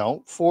 Again,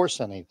 don't force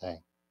anything.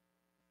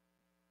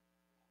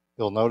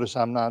 You'll notice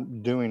I'm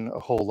not doing a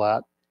whole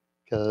lot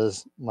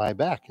because my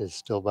back is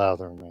still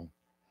bothering me.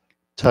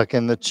 Tuck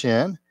in the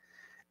chin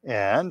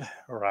and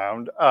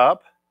round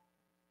up.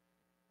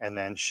 And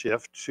then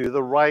shift to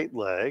the right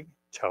leg.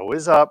 Toe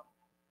is up,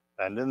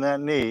 bend in that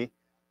knee.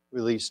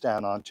 Release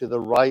down onto the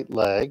right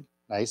leg.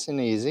 Nice and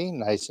easy,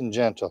 nice and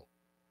gentle.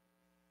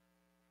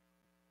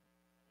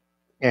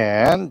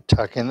 And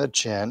tuck in the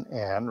chin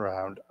and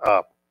round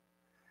up.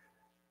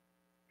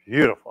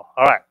 Beautiful.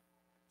 All right.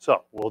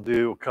 So we'll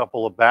do a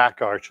couple of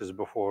back arches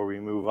before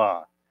we move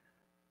on.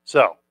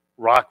 So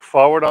rock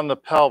forward on the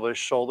pelvis,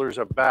 shoulders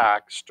are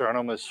back,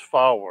 sternum is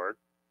forward.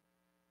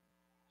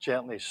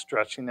 Gently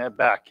stretching that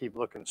back. Keep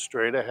looking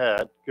straight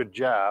ahead. Good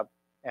job.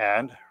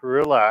 And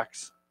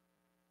relax.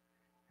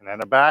 And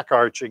then a back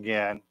arch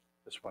again.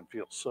 This one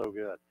feels so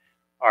good.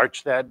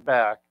 Arch that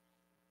back.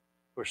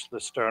 Push the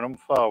sternum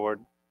forward.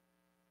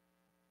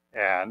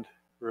 And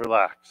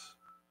relax.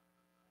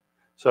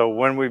 So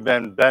when we've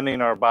been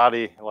bending our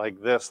body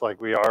like this, like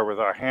we are with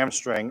our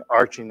hamstring,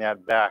 arching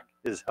that back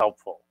is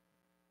helpful.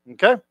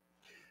 Okay?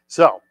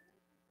 So,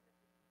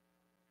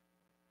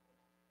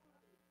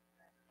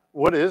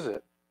 what is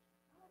it?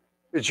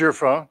 It's your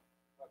phone?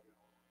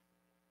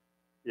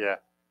 Yeah.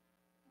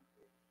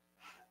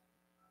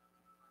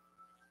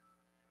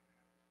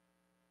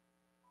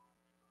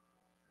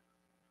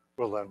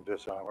 We'll let him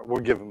disarm it.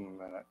 We'll give him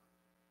a minute.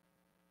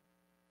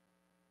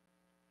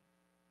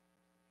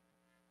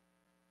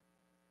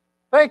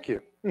 Thank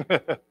you.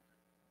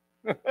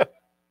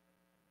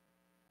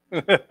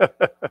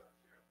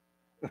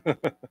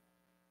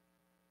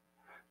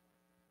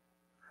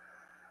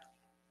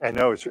 I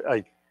know it's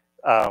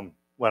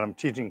when I'm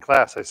teaching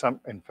class,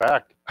 in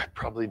fact, I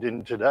probably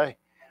didn't today.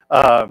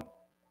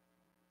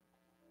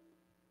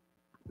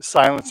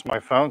 Silence my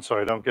phone so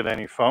I don't get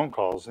any phone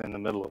calls in the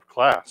middle of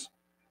class.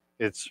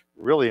 It's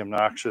really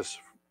obnoxious,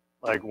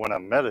 like when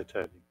I'm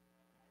meditating.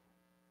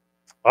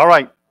 All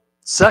right,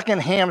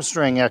 second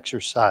hamstring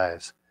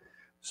exercise.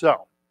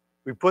 So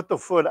we put the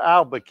foot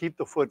out, but keep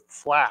the foot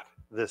flat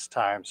this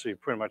time. So you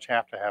pretty much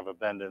have to have a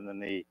bend in the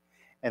knee.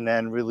 And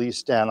then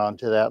release down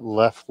onto that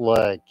left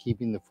leg,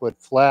 keeping the foot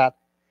flat,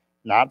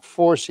 not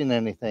forcing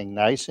anything,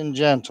 nice and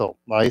gentle,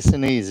 nice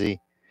and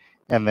easy.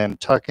 And then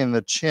tuck in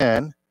the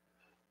chin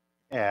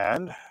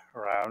and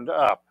round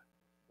up.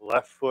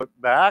 Left foot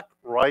back,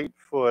 right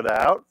foot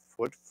out,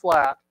 foot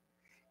flat,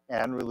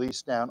 and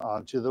release down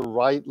onto the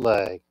right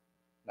leg.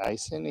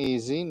 Nice and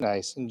easy,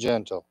 nice and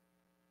gentle.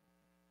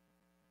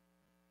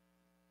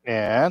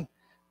 And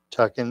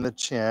tuck in the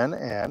chin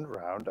and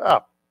round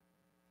up.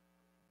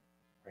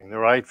 Bring the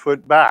right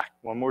foot back.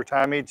 One more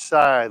time each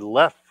side.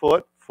 Left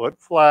foot, foot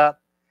flat,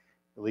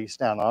 Release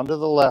down onto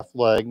the left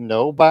leg.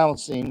 No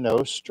bouncing,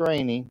 no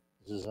straining.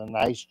 This is a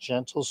nice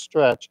gentle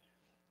stretch,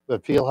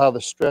 but feel how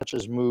the stretch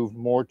has moved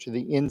more to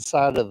the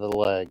inside of the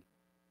leg.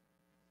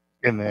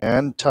 And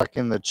then tuck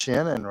in the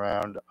chin and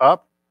round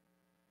up.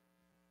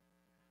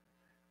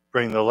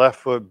 Bring the left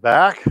foot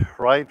back,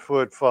 right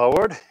foot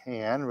forward,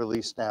 and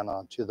release down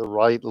onto the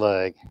right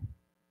leg.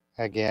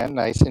 Again,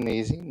 nice and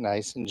easy,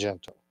 nice and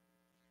gentle.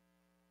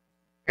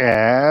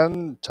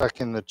 And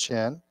tuck in the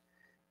chin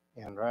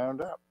and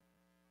round up.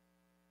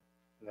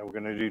 And then we're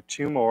going to do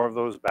 2 more of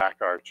those back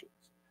arches.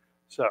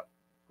 So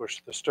push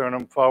the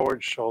sternum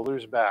forward,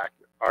 shoulders back,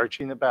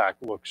 arching the back,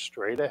 look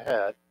straight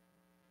ahead,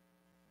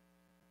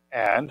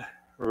 and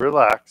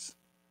relax.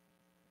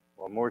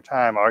 One more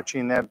time,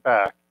 arching that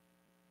back.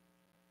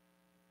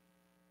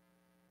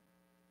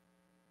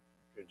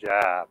 Good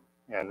job.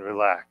 And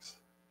relax.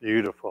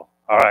 Beautiful.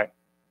 All right.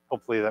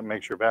 Hopefully that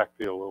makes your back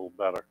feel a little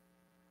better.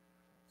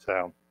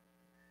 So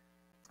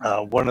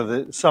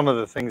some of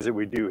the things that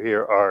we do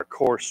here are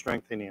core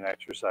strengthening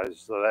exercises,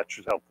 so that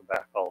should help the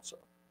back also.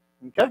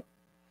 Okay?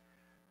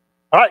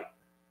 All right.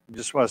 You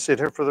just want to sit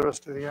here for the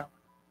rest of the hour?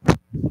 All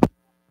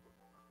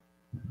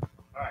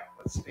right,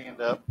 let's stand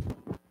up.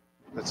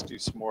 Let's do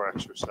some more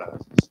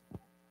exercises.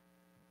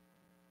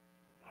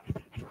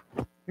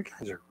 You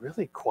guys are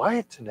really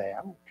quiet today.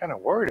 I'm kind of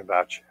worried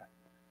about you.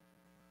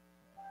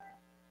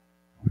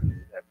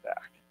 That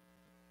back.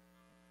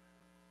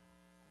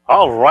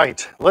 All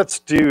right, let's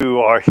do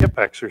our hip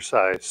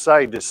exercise,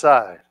 side to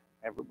side.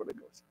 Everybody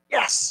goes,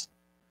 yes.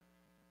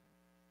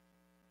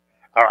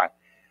 All right.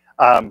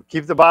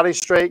 Keep the body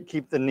straight.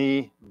 Keep the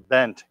knee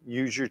bent.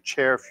 Use your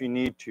chair if you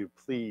need to.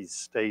 Please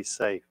stay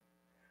safe.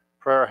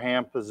 Prayer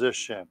hand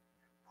position.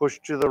 Push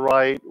to the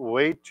right,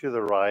 weight to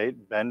the right,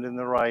 bend in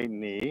the right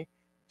knee,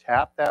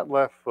 tap that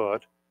left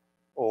foot,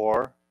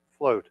 or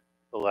float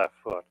the left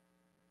foot.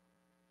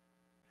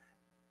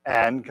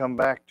 And come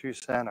back to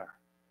center.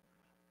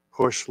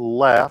 Push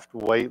left,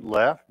 weight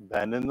left,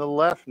 bend in the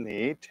left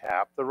knee,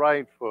 tap the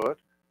right foot,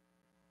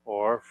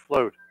 or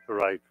float the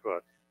right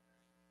foot.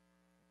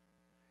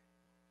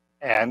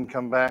 And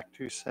come back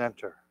to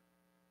center.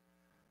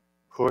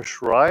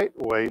 Push right,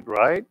 weight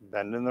right,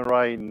 bend in the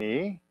right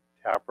knee,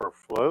 tap or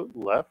float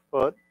left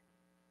foot,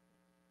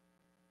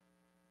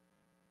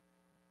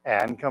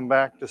 and come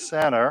back to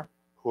center.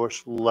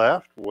 Push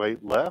left,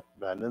 weight left,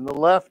 bend in the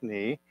left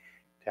knee,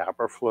 tap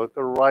or float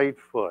the right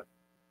foot,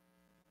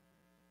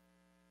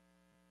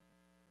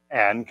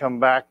 and come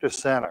back to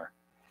center.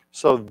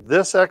 So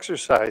this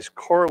exercise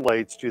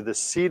correlates to the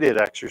seated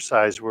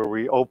exercise where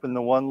we open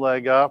the one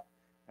leg up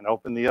and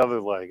open the other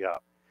leg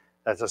up.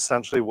 That's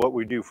essentially what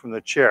we do from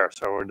the chair.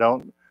 So we're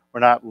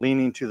not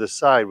leaning to the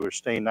side, we're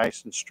staying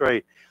nice and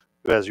straight.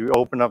 As we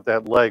open up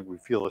that leg, we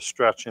feel a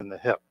stretch in the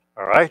hip,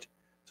 all right?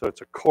 So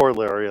it's a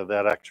corollary of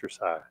that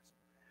exercise.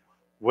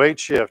 Weight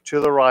shift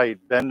to the right,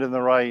 bend in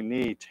the right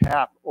knee,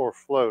 tap or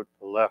float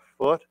the left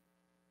foot,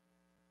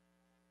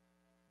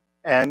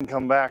 and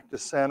come back to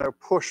center,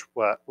 push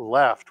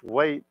left,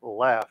 weight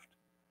left,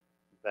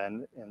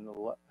 bend in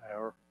the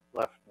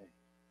left knee,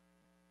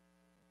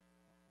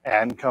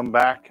 and come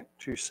back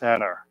to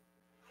center.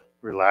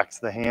 Relax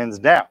the hands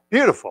down.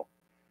 Beautiful.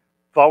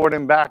 Forward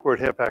and backward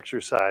hip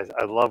exercise.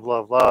 I love,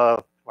 love,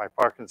 love my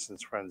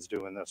Parkinson's friends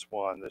doing this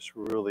one. This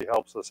really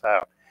helps us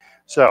out.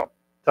 So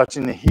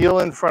touching the heel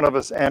in front of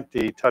us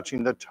empty,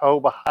 touching the toe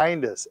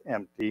behind us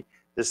empty.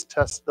 This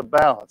tests the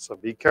balance, so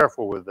be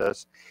careful with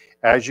this.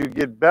 As you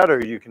get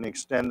better, you can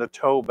extend the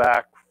toe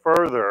back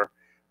further,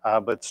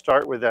 but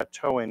start with that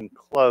toe in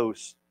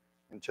close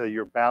until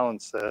your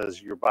balance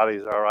says your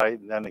body's all right,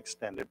 and then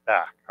extend it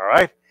back, all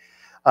right?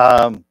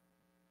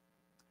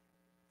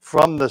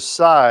 From the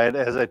side,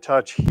 as I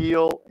touch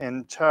heel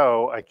and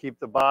toe, I keep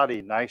the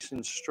body nice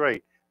and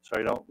straight, so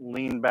I don't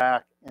lean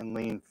back and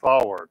lean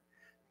forward.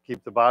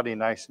 Keep the body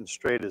nice and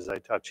straight as I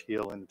touch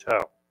heel and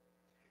toe.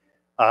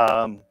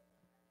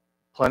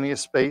 Plenty of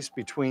space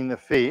between the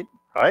feet,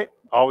 right?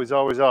 Always,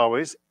 always,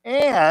 always.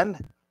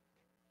 And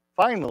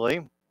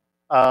finally,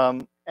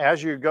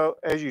 as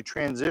you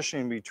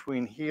transition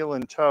between heel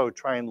and toe,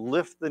 try and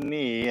lift the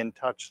knee and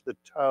touch the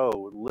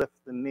toe. Lift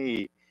the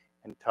knee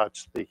and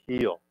touch the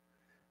heel.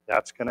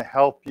 That's going to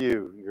help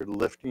you. You're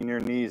lifting your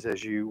knees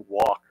as you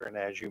walk and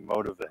as you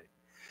motivate.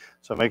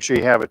 So make sure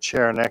you have a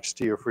chair next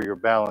to you for your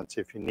balance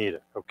if you need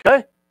it,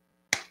 okay?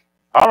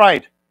 All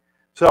right.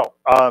 So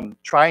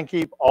try and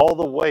keep all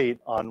the weight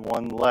on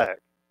one leg,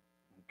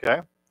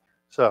 okay?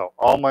 So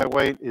all my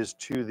weight is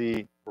to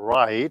the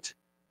right.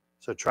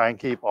 So try and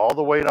keep all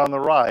the weight on the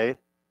right,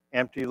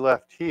 empty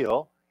left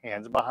heel,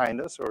 hands behind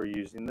us or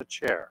using the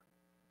chair.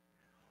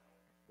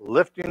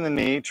 Lifting the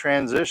knee,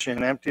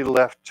 transition, empty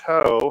left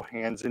toe,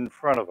 hands in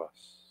front of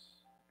us.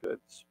 Good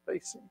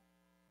spacing.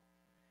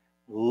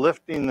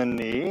 Lifting the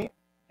knee,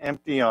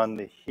 empty on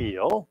the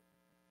heel.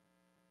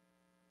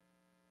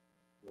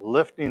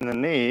 Lifting the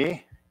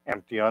knee,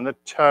 empty on the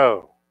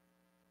toe.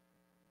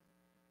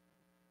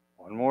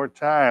 One more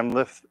time,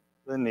 lift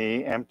the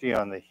knee, empty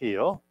on the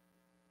heel.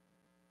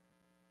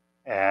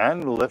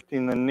 And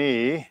lifting the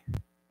knee,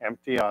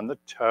 empty on the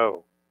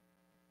toe.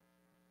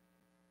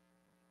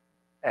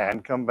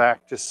 And come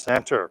back to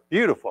center.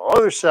 Beautiful.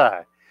 Other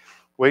side.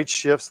 Weight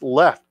shifts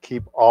left.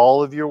 Keep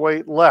all of your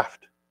weight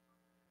left.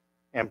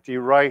 Empty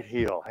right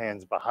heel.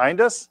 Hands behind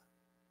us.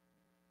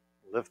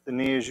 Lift the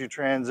knee as you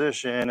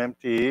transition.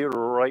 Empty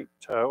right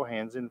toe.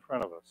 Hands in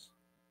front of us.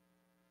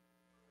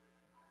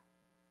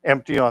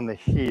 Empty on the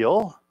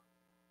heel.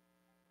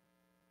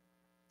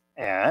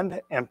 And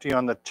empty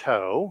on the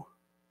toe.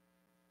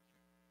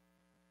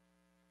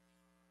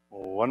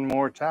 One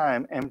more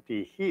time.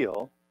 Empty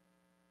heel.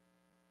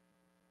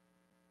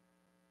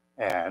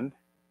 And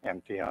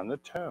empty on the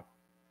toe.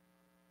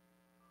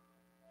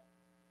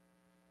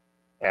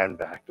 And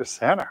back to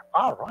center.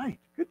 All right.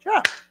 Good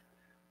job.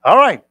 All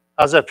right.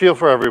 How's that feel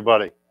for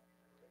everybody?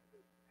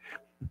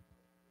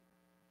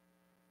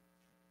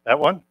 That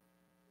one?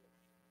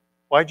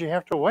 Why'd you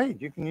have to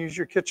wait? You can use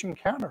your kitchen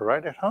counter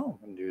right at home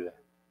and do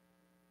that.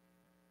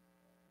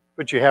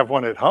 But you have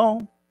one at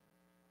home.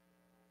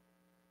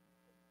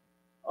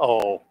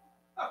 Oh,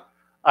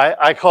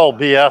 I call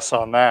BS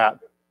on that.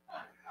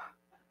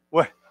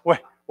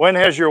 When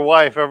has your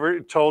wife ever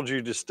told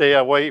you to stay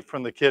away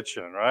from the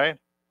kitchen, right?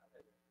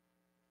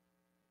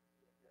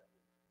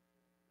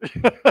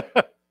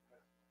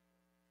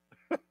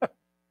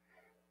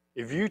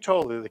 If you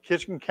told her the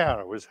kitchen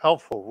counter was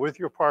helpful with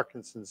your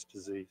Parkinson's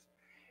disease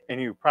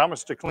and you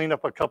promised to clean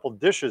up a couple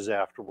dishes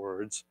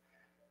afterwards,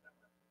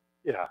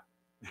 yeah.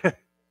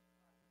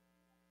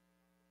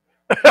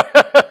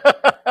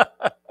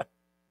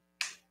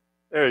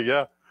 There you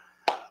go.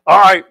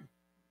 All right.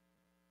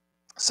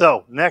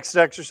 So next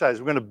exercise,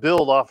 we're going to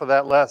build off of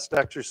that last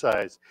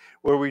exercise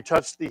where we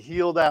touched the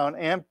heel down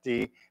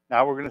empty.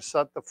 Now we're going to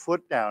set the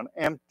foot down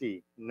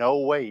empty, no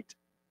weight,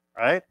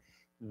 right?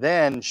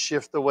 Then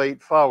shift the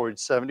weight forward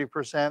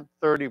 70%,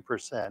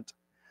 30%.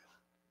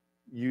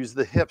 Use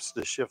the hips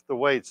to shift the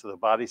weight so the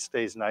body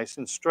stays nice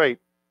and straight.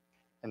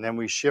 And then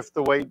we shift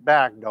the weight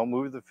back. Don't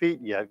move the feet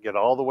yet. Get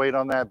all the weight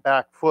on that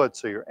back foot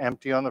so you're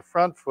empty on the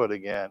front foot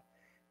again.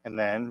 And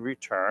then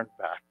return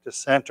back to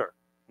center,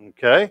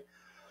 okay?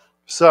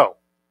 So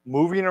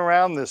moving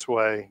around this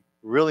way,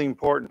 really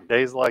important.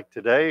 Days like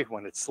today,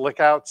 when it's slick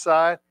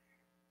outside,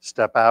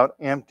 step out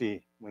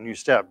empty. When you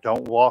step,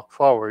 don't walk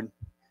forward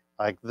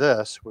like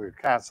this, where you're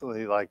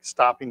constantly like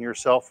stopping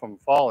yourself from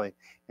falling.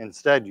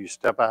 Instead, you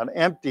step out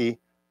empty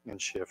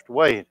and shift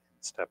weight.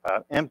 Step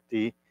out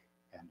empty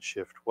and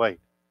shift weight,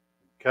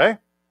 okay?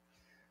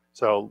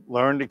 So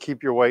learn to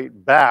keep your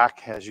weight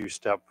back as you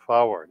step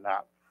forward,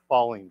 not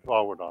falling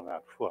forward on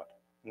that foot,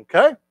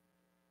 okay?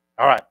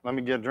 All right, let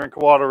me get a drink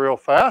of water real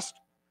fast,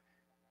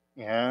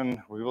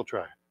 and we will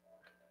try.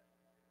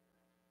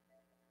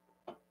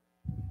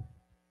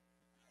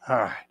 All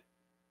right.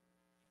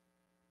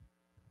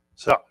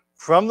 So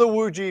from the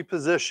Wuji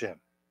position,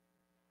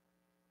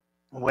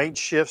 weight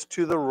shifts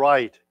to the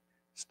right.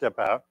 Step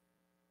out,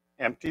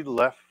 empty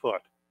left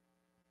foot.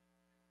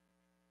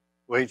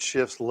 Weight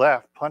shifts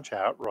left, punch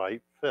out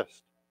right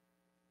fist.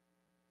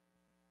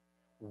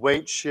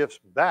 Weight shifts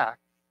back,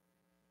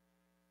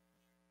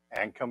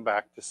 and come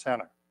back to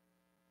center.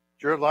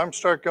 Did your alarm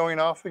start going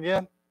off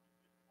again?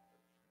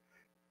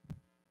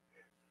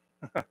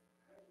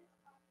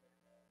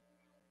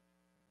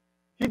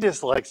 He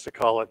just likes to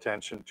call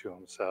attention to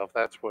himself.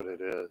 That's what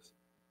it is.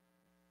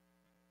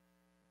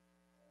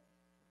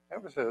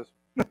 That was his.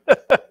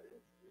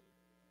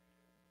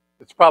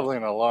 It's probably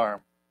an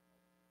alarm.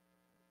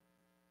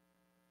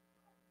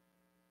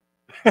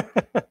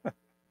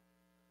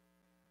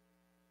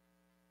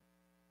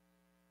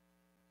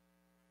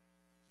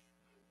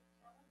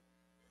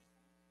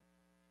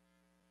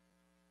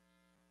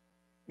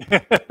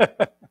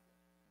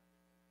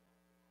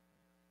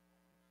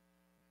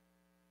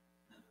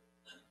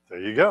 There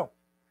you go.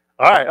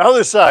 All right,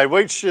 other side,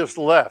 weight shifts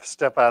left,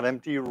 step out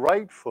empty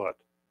right foot.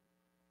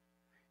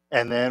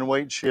 And then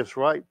weight shifts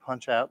right,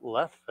 punch out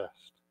left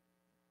fist.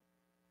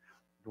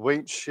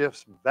 Weight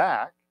shifts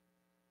back,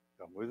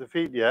 don't move the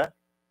feet yet,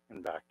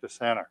 and back to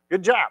center.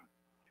 Good job.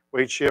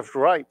 Weight shift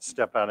right,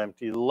 step out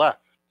empty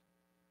left.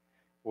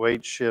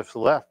 Weight shift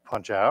left,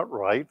 punch out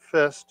right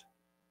fist.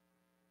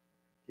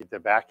 Keep the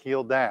back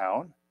heel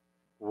down.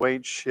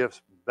 Weight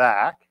shifts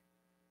back,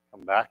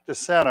 come back to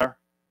center.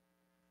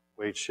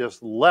 Weight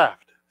shifts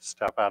left,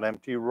 step out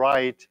empty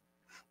right.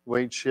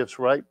 Weight shifts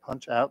right,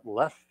 punch out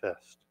left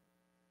fist.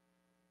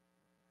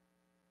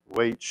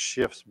 Weight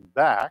shifts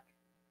back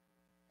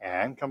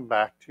and come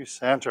back to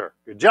center.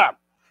 Good job.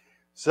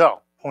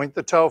 So point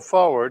the toe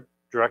forward,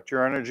 direct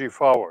your energy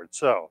forward.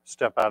 So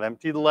step out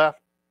empty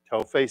left,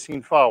 toe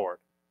facing forward.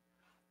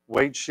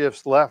 Weight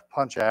shifts left,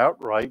 punch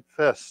out right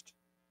fist.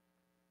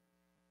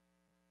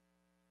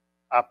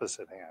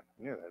 Opposite hand.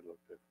 I knew that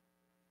looked good.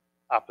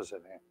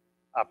 Opposite hand.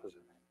 Opposite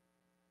hand.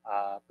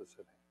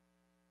 Opposite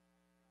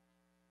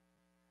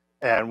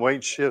hand. And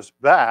weight shifts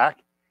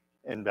back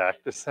and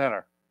back to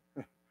center.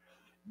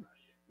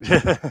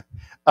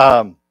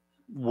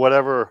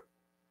 Whatever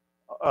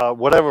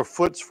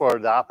foot's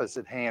forward, the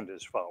opposite hand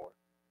is forward.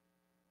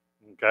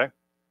 Okay.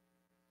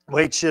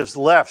 Weight shifts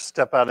left,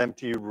 step out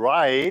empty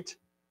right.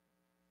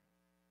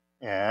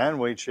 And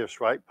weight shifts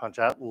right, punch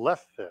out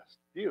left fist.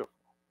 Beautiful.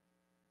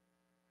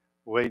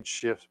 Weight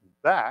shifts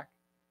back,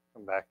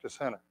 come back to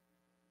center.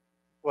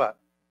 What?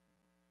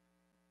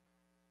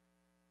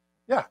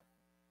 Yeah,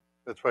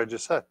 that's what I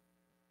just said.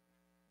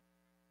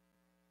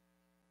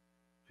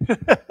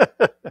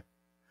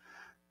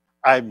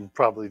 I'm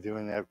probably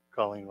doing that,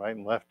 calling right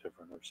and left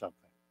different or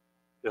something.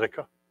 Did I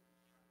call?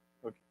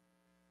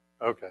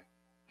 Okay.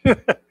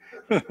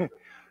 Okay.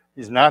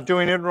 He's not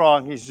doing it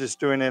wrong. He's just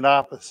doing it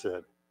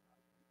opposite,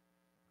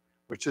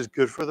 which is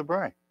good for the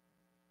brain.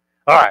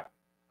 All right.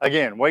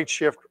 Again, weight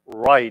shift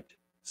right,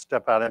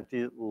 step out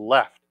empty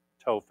left,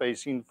 toe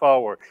facing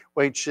forward.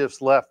 Weight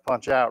shifts left,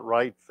 punch out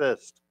right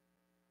fist.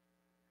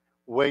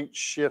 Weight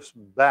shifts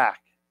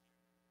back,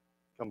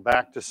 come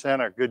back to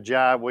center. Good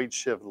job. Weight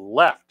shift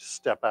left,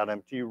 step out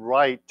empty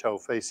right, toe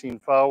facing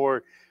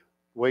forward.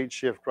 Weight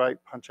shift right,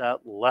 punch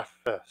out left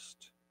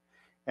fist.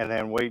 And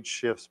then weight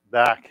shifts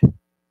back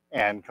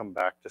and come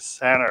back to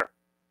center.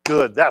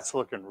 Good. That's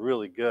looking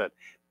really good.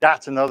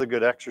 That's another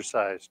good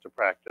exercise to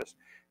practice.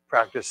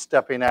 Practice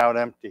stepping out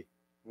empty.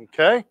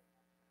 Okay?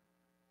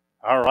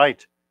 All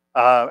right.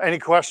 Any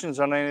questions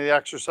on any of the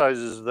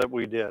exercises that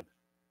we did?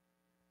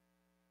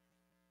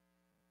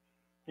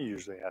 You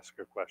usually ask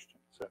a question.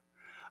 So,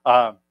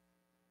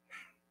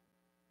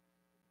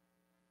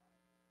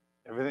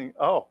 everything.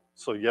 Oh,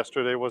 so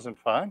yesterday wasn't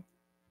fine?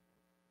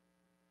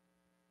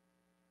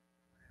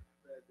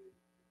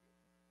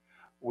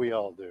 We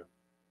all do.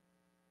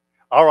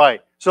 All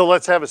right. So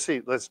let's have a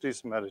seat. Let's do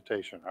some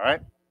meditation. All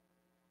right.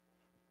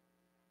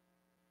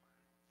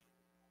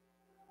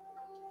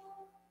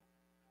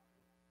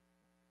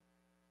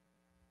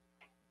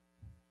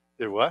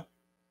 Did what?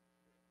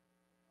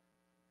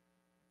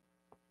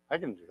 I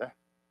can do that.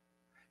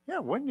 Yeah,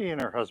 Wendy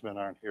and her husband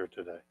aren't here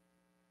today.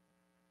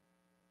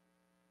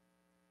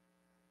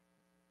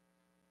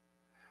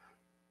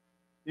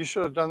 You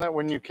should have done that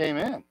when you came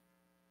in.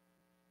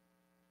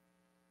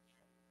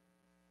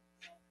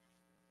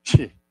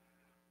 Gee,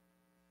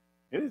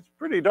 it's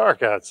pretty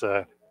dark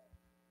outside.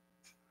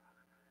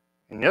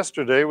 And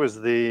yesterday was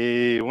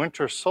the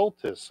winter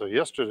solstice, so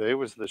yesterday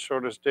was the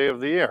shortest day of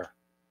the year.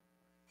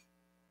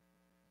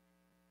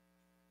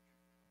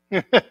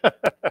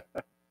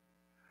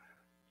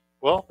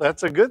 Well,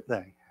 that's a good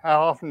thing.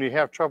 How often do you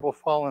have trouble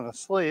falling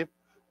asleep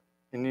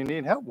and you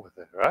need help with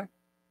it, right?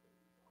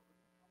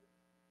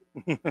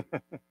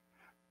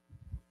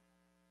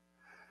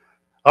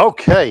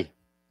 Okay,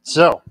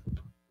 so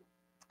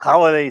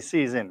holiday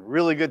season,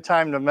 really good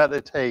time to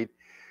meditate.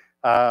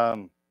 A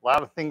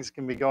lot of things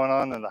can be going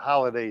on in the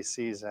holiday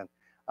season.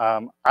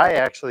 I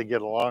actually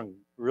get along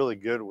really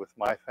good with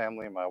my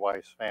family and my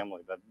wife's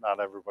family, but not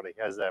everybody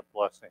has that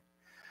blessing.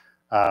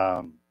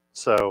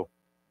 So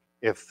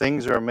if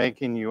things are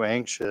making you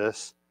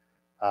anxious,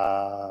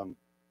 um,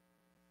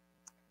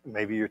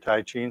 maybe your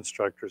Tai Chi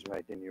instructor is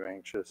making you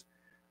anxious,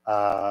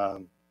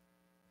 um,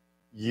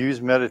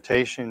 use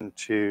meditation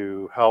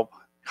to help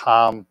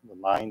calm the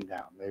mind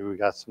down. Maybe we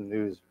got some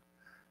news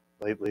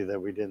lately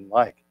that we didn't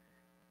like.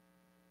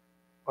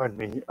 Pardon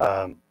me.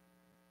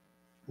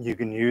 You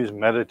can use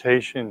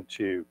meditation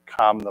to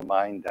calm the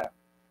mind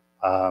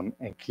down.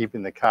 And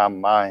keeping the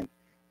calm mind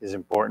is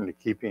important to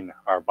keeping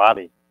our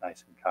body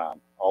nice and calm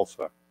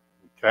also.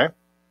 Okay?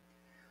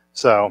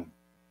 So,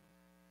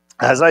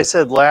 as I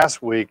said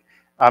last week,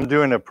 I'm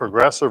doing a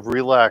progressive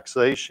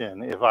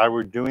relaxation. If I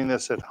were doing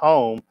this at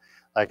home,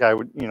 like I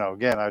would,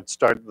 again, I'd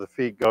start at the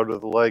feet, go to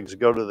the legs,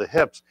 go to the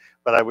hips,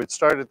 but I would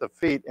start at the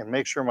feet and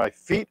make sure my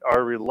feet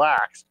are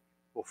relaxed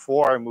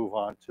before I move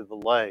on to the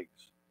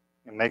legs,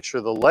 and make sure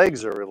the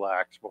legs are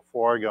relaxed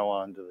before I go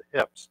on to the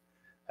hips.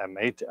 And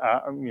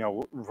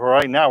for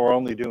right now, we're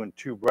only doing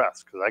 2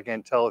 breaths because I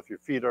can't tell if your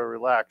feet are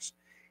relaxed,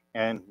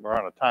 and we're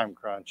on a time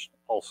crunch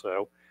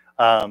also.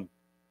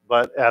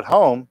 But at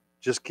home,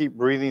 just keep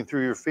breathing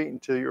through your feet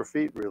until your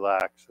feet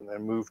relax, and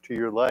then move to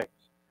your legs.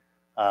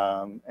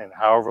 And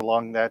however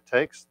long that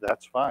takes,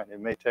 that's fine. It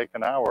may take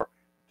an hour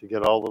to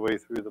get all the way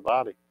through the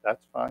body.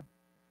 That's fine.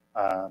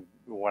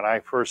 When I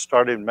first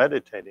started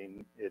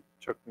meditating, it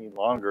took me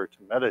longer to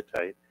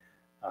meditate.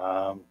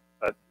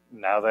 But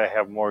now that I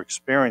have more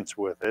experience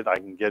with it, I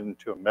can get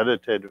into a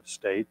meditative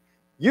state,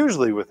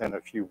 usually within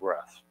a few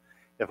breaths.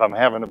 If I'm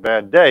having a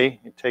bad day,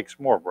 it takes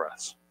more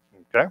breaths.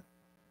 Okay?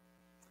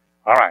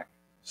 All right.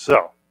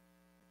 So,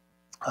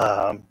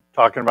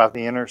 talking about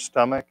the inner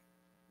stomach,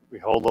 we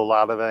hold a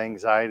lot of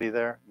anxiety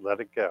there. Let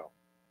it go.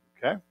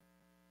 Okay?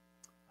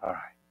 All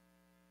right.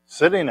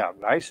 Sitting up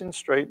nice and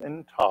straight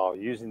and tall,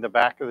 using the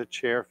back of the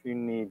chair if you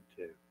need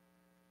to.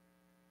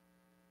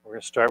 We're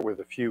going to start with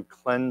a few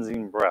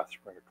cleansing breaths.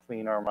 We're going to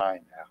clean our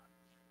mind out.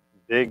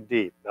 Big,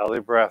 deep belly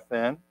breath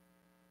in.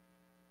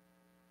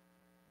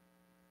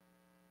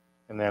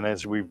 And then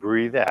as we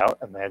breathe out,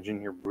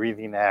 imagine you're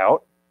breathing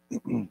out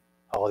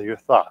all your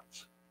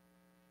thoughts.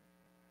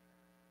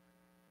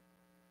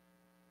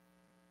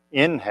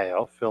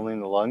 Inhale,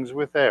 filling the lungs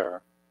with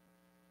air.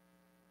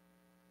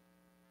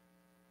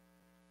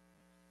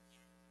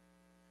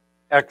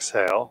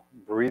 Exhale,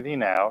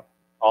 breathing out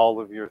all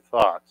of your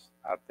thoughts.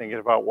 Not thinking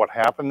about what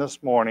happened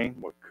this morning,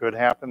 what could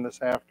happen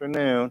this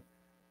afternoon,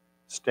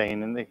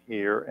 staying in the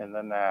here and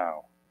the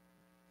now.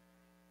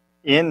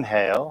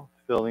 Inhale,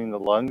 filling the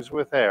lungs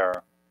with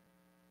air.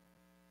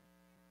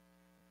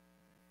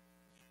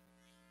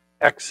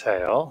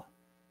 Exhale,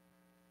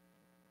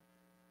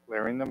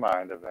 clearing the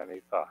mind of any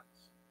thoughts.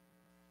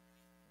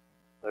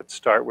 Let's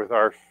start with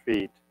our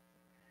feet.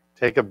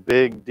 Take a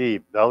big,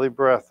 deep belly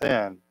breath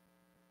in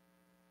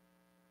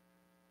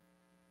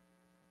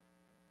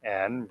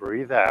and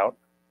breathe out,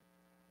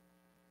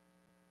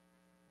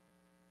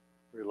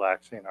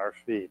 relaxing our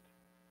feet.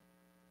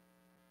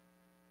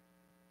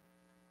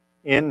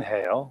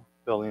 Inhale,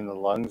 filling the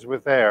lungs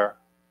with air.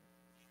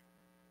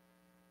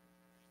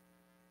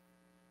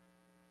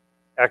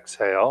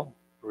 Exhale,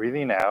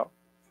 breathing out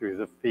through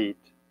the feet.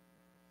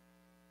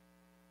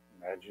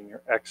 Imagine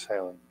you're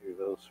exhaling through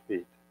those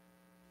feet.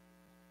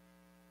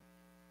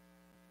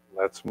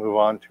 Let's move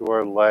on to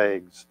our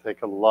legs.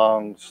 Take a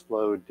long,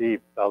 slow,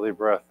 deep belly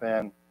breath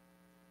in.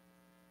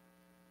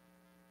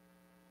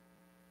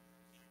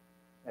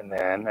 And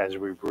then as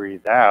we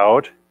breathe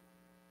out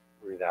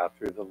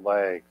through the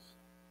legs.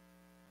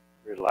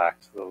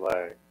 Relax the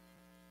legs.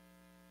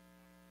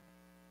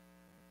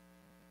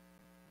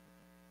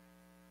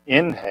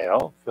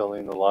 Inhale,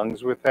 filling the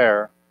lungs with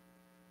air.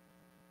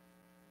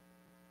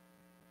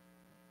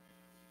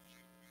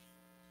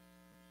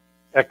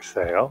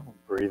 Exhale,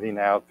 breathing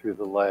out through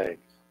the legs.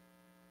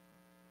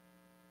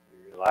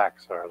 We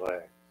relax our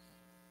legs.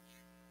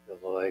 Feel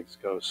the legs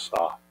go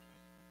soft.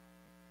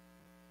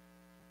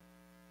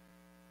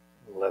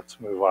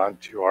 Let's move on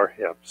to our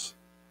hips.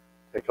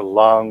 Take a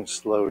long,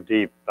 slow,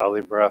 deep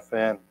belly breath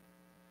in.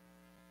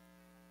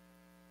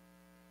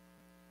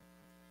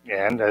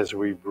 And as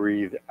we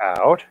breathe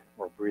out,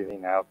 we're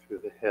breathing out through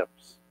the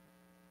hips.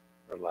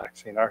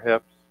 Relaxing our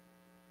hips,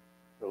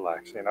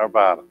 relaxing our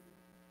bottom.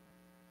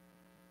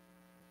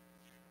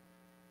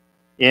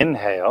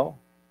 Inhale,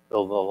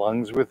 fill the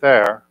lungs with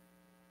air.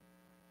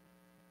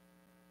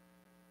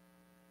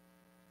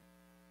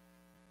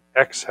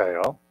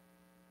 Exhale,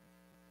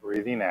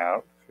 breathing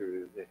out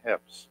through the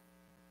hips.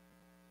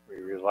 We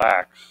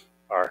relax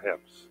our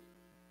hips.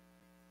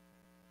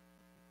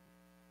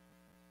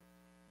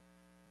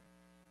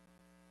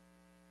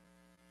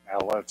 Now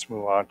let's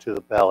move on to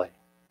the belly.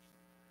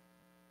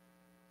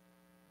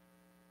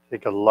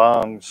 Take a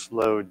long,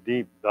 slow,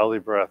 deep belly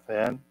breath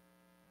in.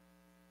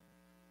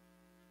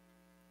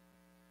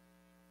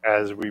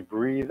 As we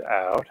breathe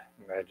out,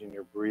 imagine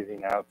you're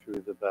breathing out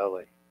through the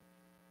belly,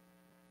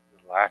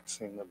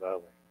 relaxing the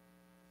belly.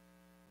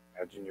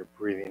 Imagine you're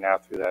breathing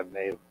out through that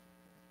navel.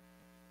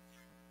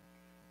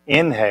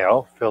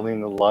 Inhale,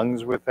 filling the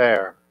lungs with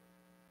air.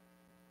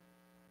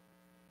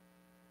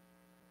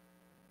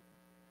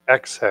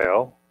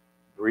 Exhale,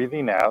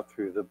 breathing out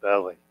through the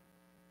belly,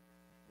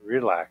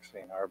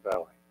 relaxing our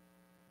belly.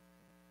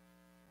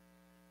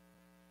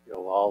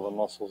 Feel all the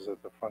muscles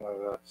at the front of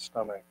the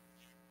stomach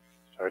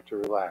start to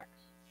relax.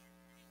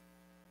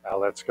 Now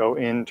let's go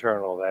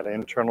internal, that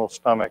internal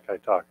stomach I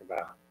talk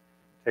about.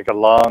 Take a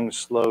long,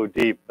 slow,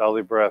 deep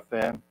belly breath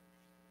in.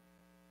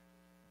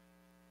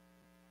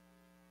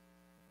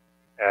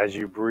 As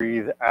you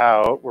breathe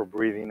out, we're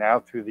breathing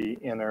out through the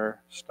inner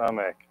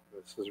stomach.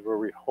 This is where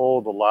we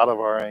hold a lot of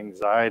our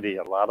anxiety,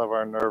 a lot of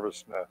our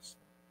nervousness.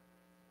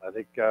 Let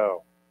it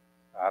go.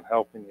 Not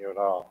helping you at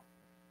all.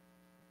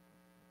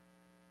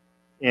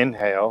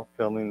 Inhale,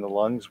 filling the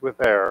lungs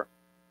with air.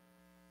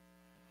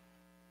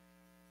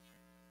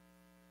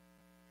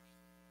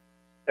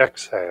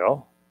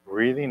 Exhale,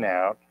 breathing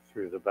out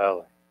through the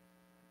belly,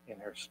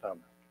 inner stomach.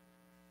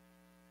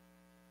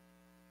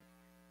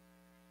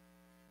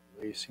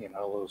 Releasing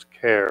all those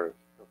cares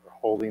that we're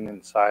holding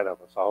inside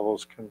of us, all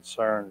those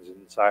concerns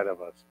inside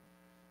of us,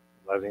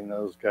 letting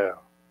those go.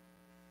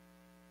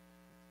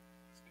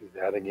 Let's do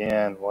that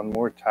again, one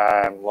more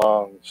time,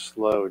 long,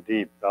 slow,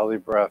 deep belly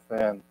breath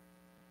in.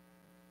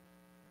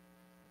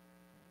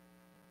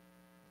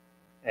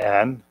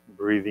 And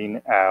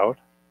breathing out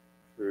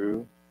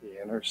through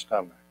the inner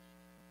stomach,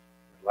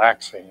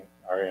 relaxing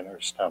our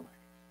inner stomach.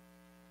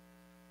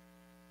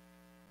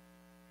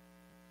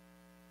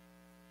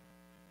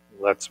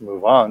 Let's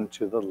move on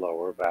to the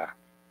lower back.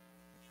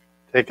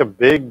 Take a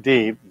big,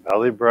 deep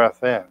belly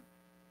breath in.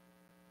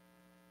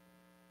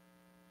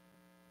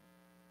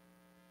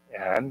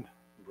 And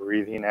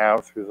breathing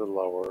out through the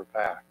lower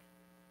back,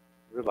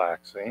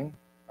 relaxing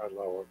our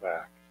lower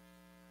back.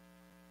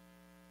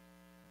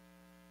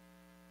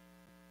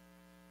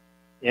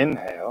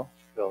 Inhale,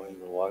 filling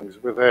the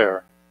lungs with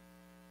air.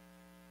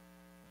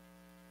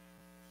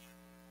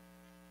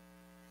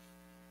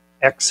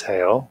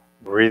 Exhale,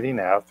 breathing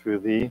out through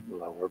the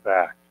lower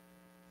back.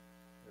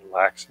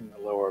 Relaxing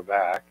the lower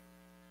back.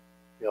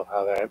 Feel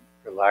how that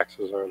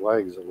relaxes our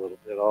legs a little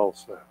bit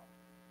also.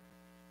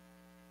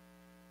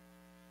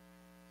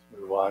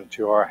 Let's move on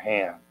to our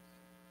hands.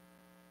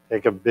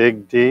 Take a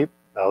big, deep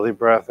belly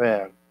breath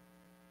in.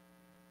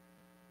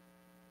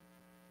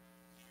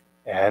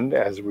 And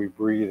as we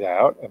breathe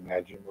out,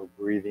 imagine we're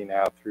breathing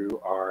out through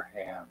our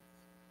hands.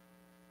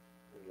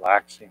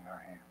 relaxing our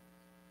hands.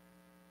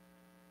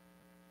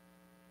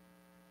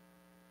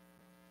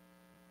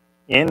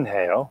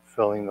 Inhale,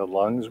 filling the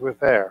lungs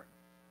with air.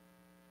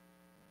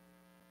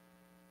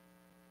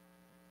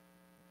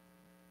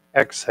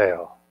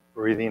 Exhale,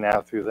 breathing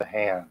out through the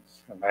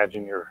hands.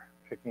 Imagine you're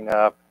picking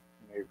up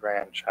your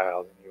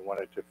grandchild and you want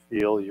it to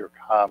feel your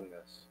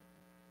calmness,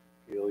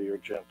 feel your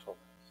gentleness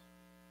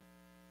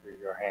through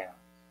your hands.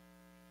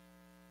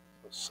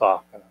 So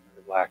soften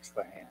and relax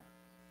the hands.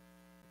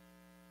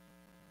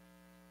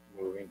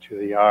 Moving to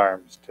the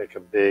arms, take a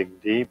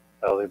big, deep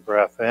belly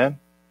breath in.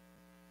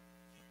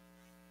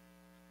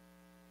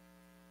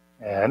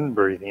 And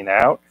breathing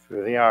out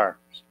through the arms.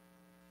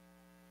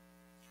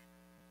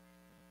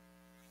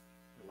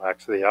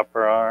 Relax the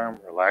upper arm,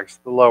 relax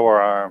the lower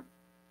arm,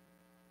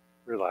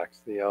 relax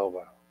the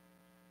elbow.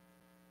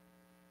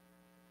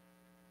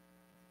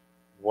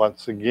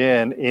 Once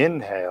again,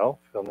 inhale,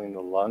 filling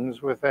the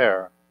lungs with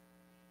air.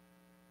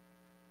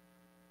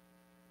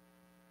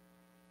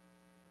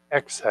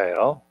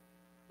 Exhale,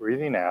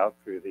 breathing out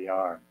through the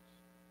arms,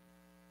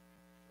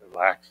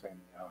 relaxing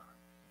the arms.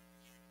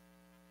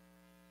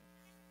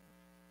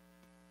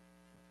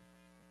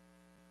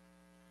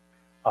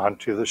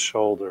 Onto the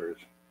shoulders.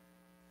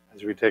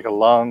 As we take a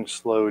long,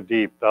 slow,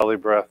 deep belly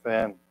breath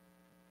in.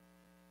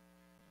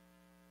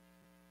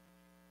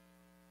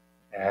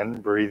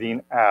 And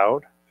breathing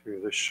out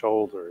through the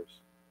shoulders,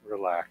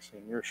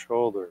 relaxing your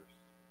shoulders.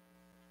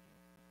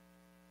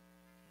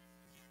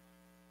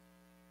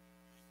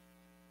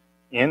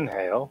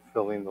 Inhale,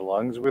 filling the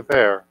lungs with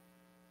air.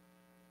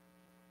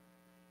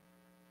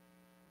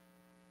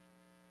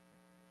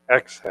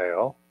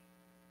 Exhale,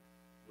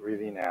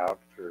 breathing out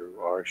through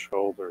our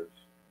shoulders,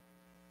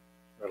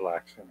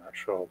 relaxing our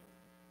shoulders.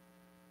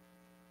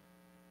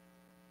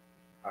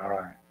 All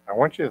right. I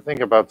want you to think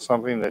about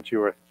something that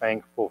you are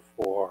thankful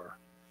for,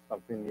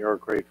 something you're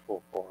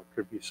grateful for. It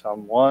could be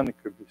someone, it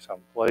could be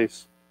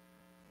someplace,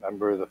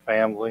 member of the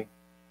family.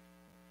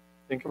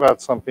 Think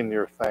about something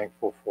you're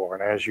thankful for.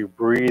 And as you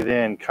breathe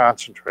in,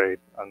 concentrate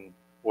on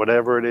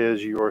whatever it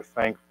is you are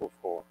thankful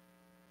for.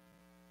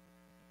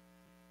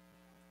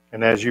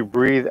 And as you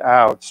breathe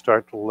out,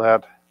 start to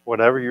let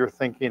whatever you're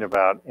thinking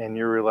about in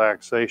your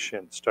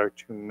relaxation start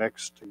to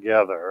mix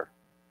together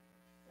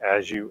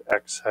as you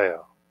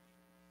exhale.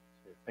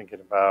 So you're thinking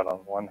about, on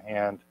one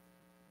hand,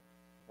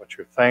 what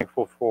you're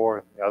thankful for,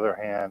 on the other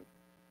hand,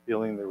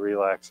 feeling the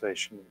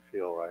relaxation you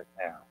feel right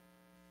now.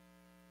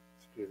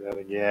 Let's do that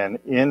again.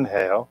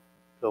 Inhale,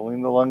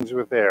 filling the lungs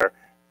with air,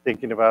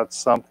 thinking about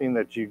something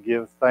that you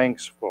give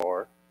thanks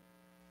for.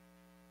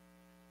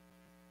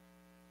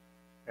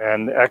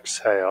 And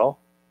exhale,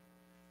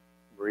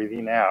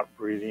 breathing out,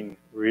 breathing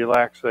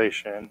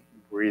relaxation,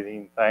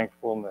 breathing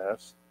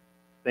thankfulness,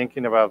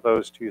 thinking about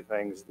those two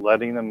things,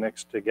 letting them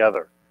mix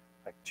together,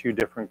 like two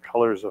different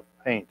colors of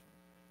paint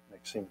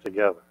mixing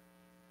together.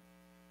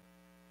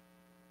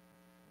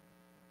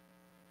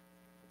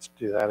 Let's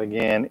do that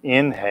again.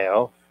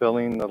 Inhale,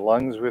 filling the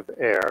lungs with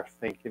air,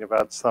 thinking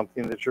about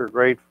something that you're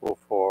grateful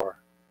for.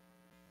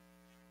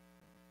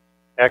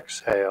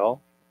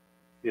 Exhale,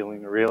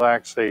 feeling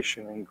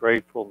relaxation and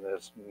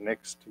gratefulness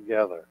mixed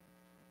together.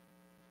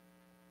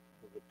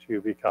 So the two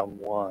become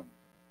one.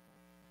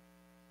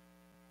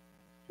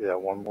 Do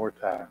that one more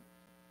time.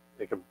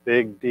 Take a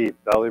big, deep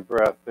belly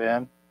breath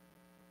in.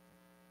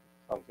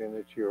 Something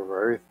that you're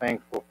very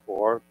thankful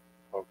for.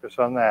 Focus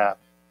on that.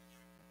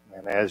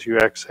 And as you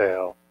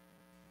exhale,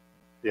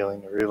 feeling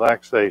the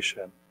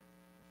relaxation,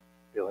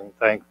 feeling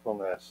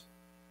thankfulness,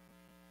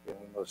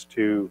 feeling those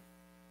two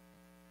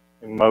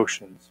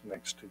emotions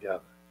mixed together.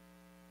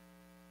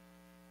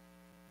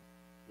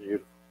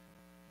 Beautiful.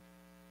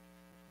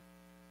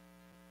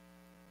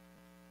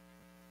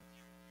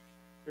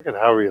 Look at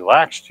how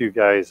relaxed you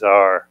guys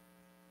are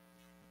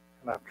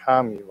and how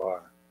calm you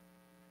are.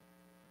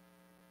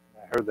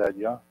 I heard that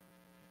yawn.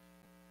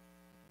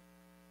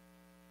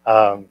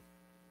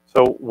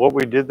 So what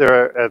we did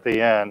there at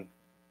the end,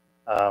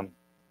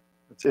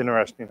 it's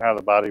interesting how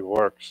the body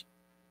works.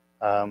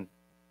 Our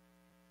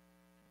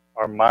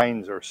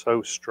minds are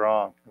so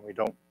strong and we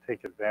don't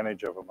take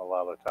advantage of them a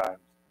lot of times.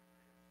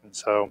 And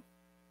so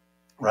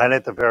right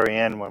at the very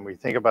end, when we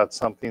think about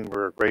something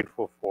we're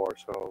grateful for,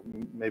 so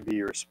maybe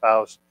your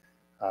spouse,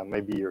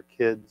 maybe your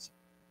kids,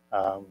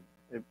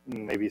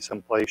 maybe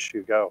someplace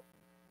you go,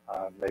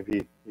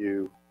 maybe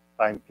you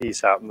find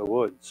peace out in the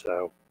woods,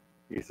 so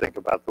you think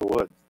about the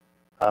woods.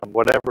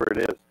 Whatever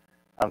it is,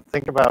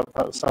 think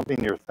about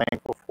something you're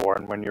thankful for,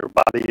 and when your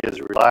body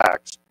is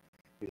relaxed,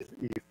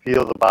 you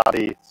feel the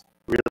body's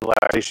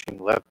relaxation,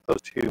 let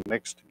those two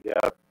mix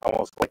together,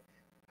 almost like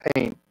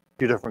paint,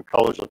 two different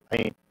colors of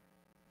paint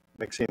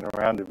mixing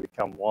around to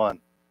become one.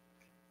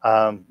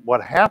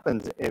 What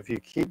happens if you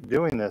keep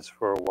doing this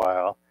for a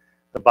while,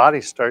 the body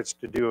starts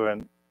to do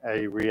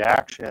a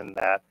reaction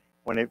that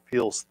when it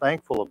feels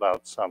thankful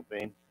about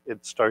something,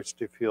 it starts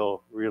to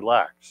feel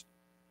relaxed.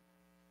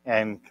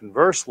 And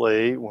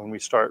conversely, when we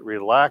start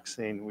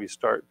relaxing, we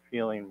start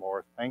feeling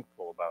more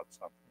thankful about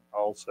something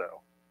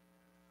also.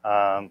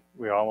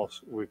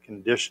 We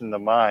condition the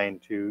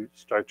mind to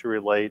start to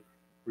relate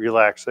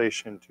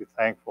relaxation to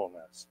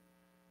thankfulness.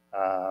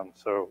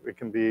 So it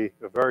can be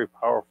a very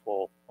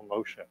powerful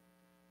emotion.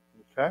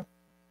 Okay.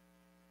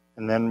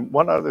 And then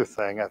one other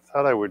thing I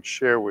thought I would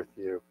share with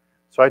you.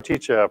 So I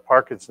teach a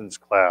Parkinson's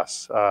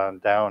class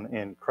down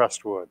in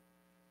Crestwood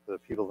for the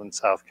people in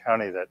South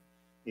County that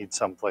need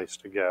someplace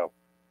to go.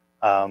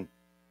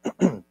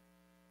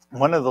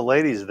 One of the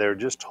ladies there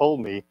just told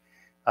me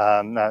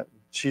that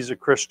she's a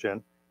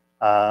Christian.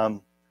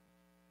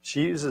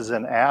 She uses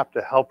an app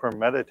to help her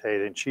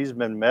meditate, and she's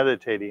been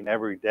meditating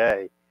every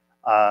day.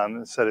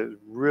 And said it's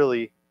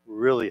really,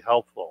 really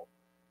helpful.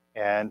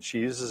 And she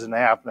uses an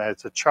app, and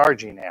it's a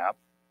charging app.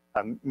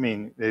 I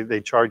mean,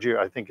 they charge you,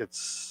 I think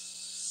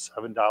it's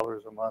 $7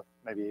 a month,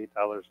 maybe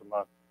 $8 a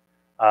month.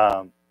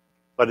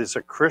 But it's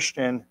a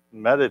Christian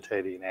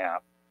meditating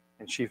app,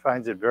 and she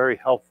finds it very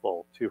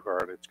helpful to her.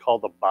 It's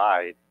called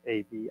Abide,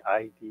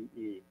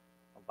 A-B-I-D-E,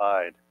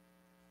 Abide.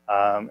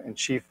 And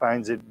she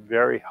finds it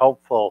very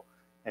helpful,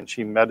 and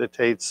she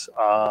meditates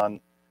on,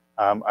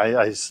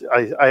 I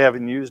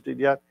haven't used it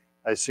yet.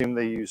 I assume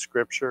they use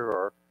scripture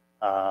or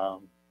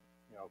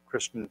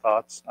Christian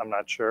thoughts. I'm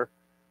not sure.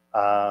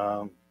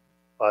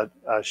 But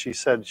she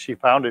said she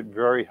found it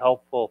very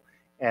helpful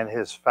and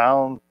has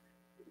found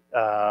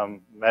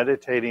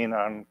meditating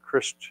on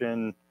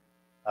Christian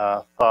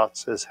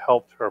thoughts has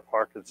helped her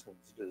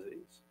Parkinson's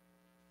disease.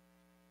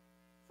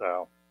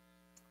 So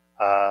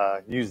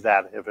use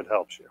that if it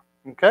helps you.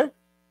 Okay?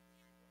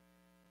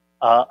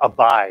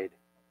 Abide.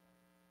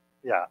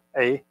 Yeah,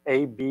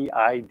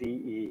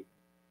 A-B-I-D-E.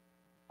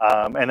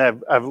 And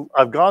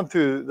I've gone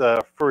through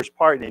the first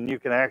part, and you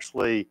can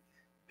actually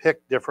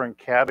pick different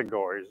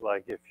categories.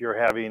 Like if you're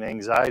having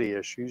anxiety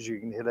issues, you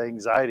can hit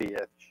anxiety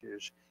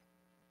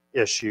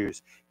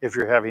issues. If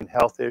you're having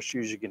health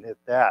issues, you can hit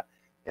that.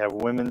 They have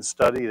women's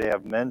study, they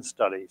have men's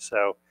study.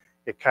 So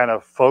it kind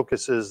of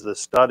focuses the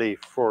study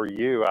for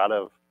you out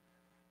of,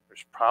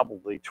 there's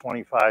probably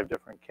 25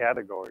 different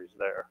categories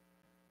there.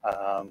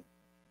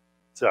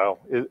 So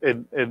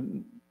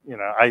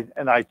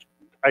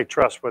I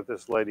trust what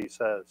this lady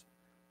says,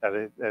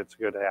 that it's a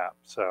good app.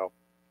 So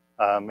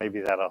maybe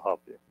that'll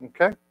help you.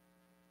 Okay.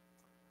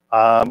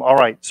 All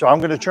right. So I'm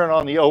going to turn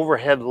on the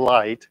overhead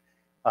light.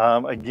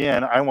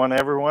 Again, I want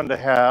everyone to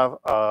have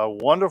a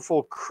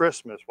wonderful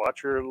Christmas.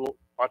 Watch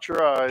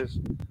your eyes.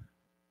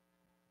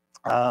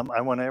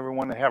 I want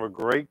everyone to have a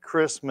great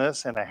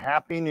Christmas and a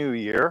happy New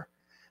Year.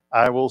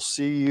 I will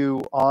see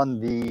you on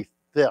the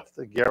 5th.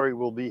 Gary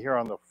will be here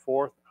on the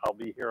 4th. I'll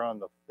be here on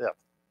the 5th.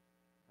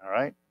 All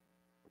right.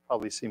 You'll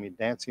probably see me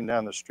dancing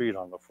down the street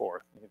on the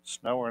 4th.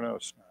 Snow or no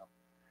snow.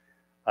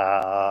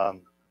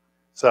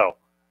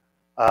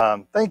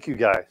 Thank you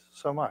guys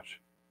so much.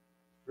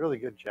 Really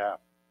good job.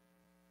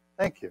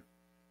 Thank you.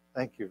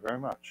 Thank you very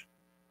much.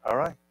 All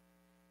right.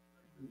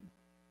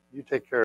 You take care.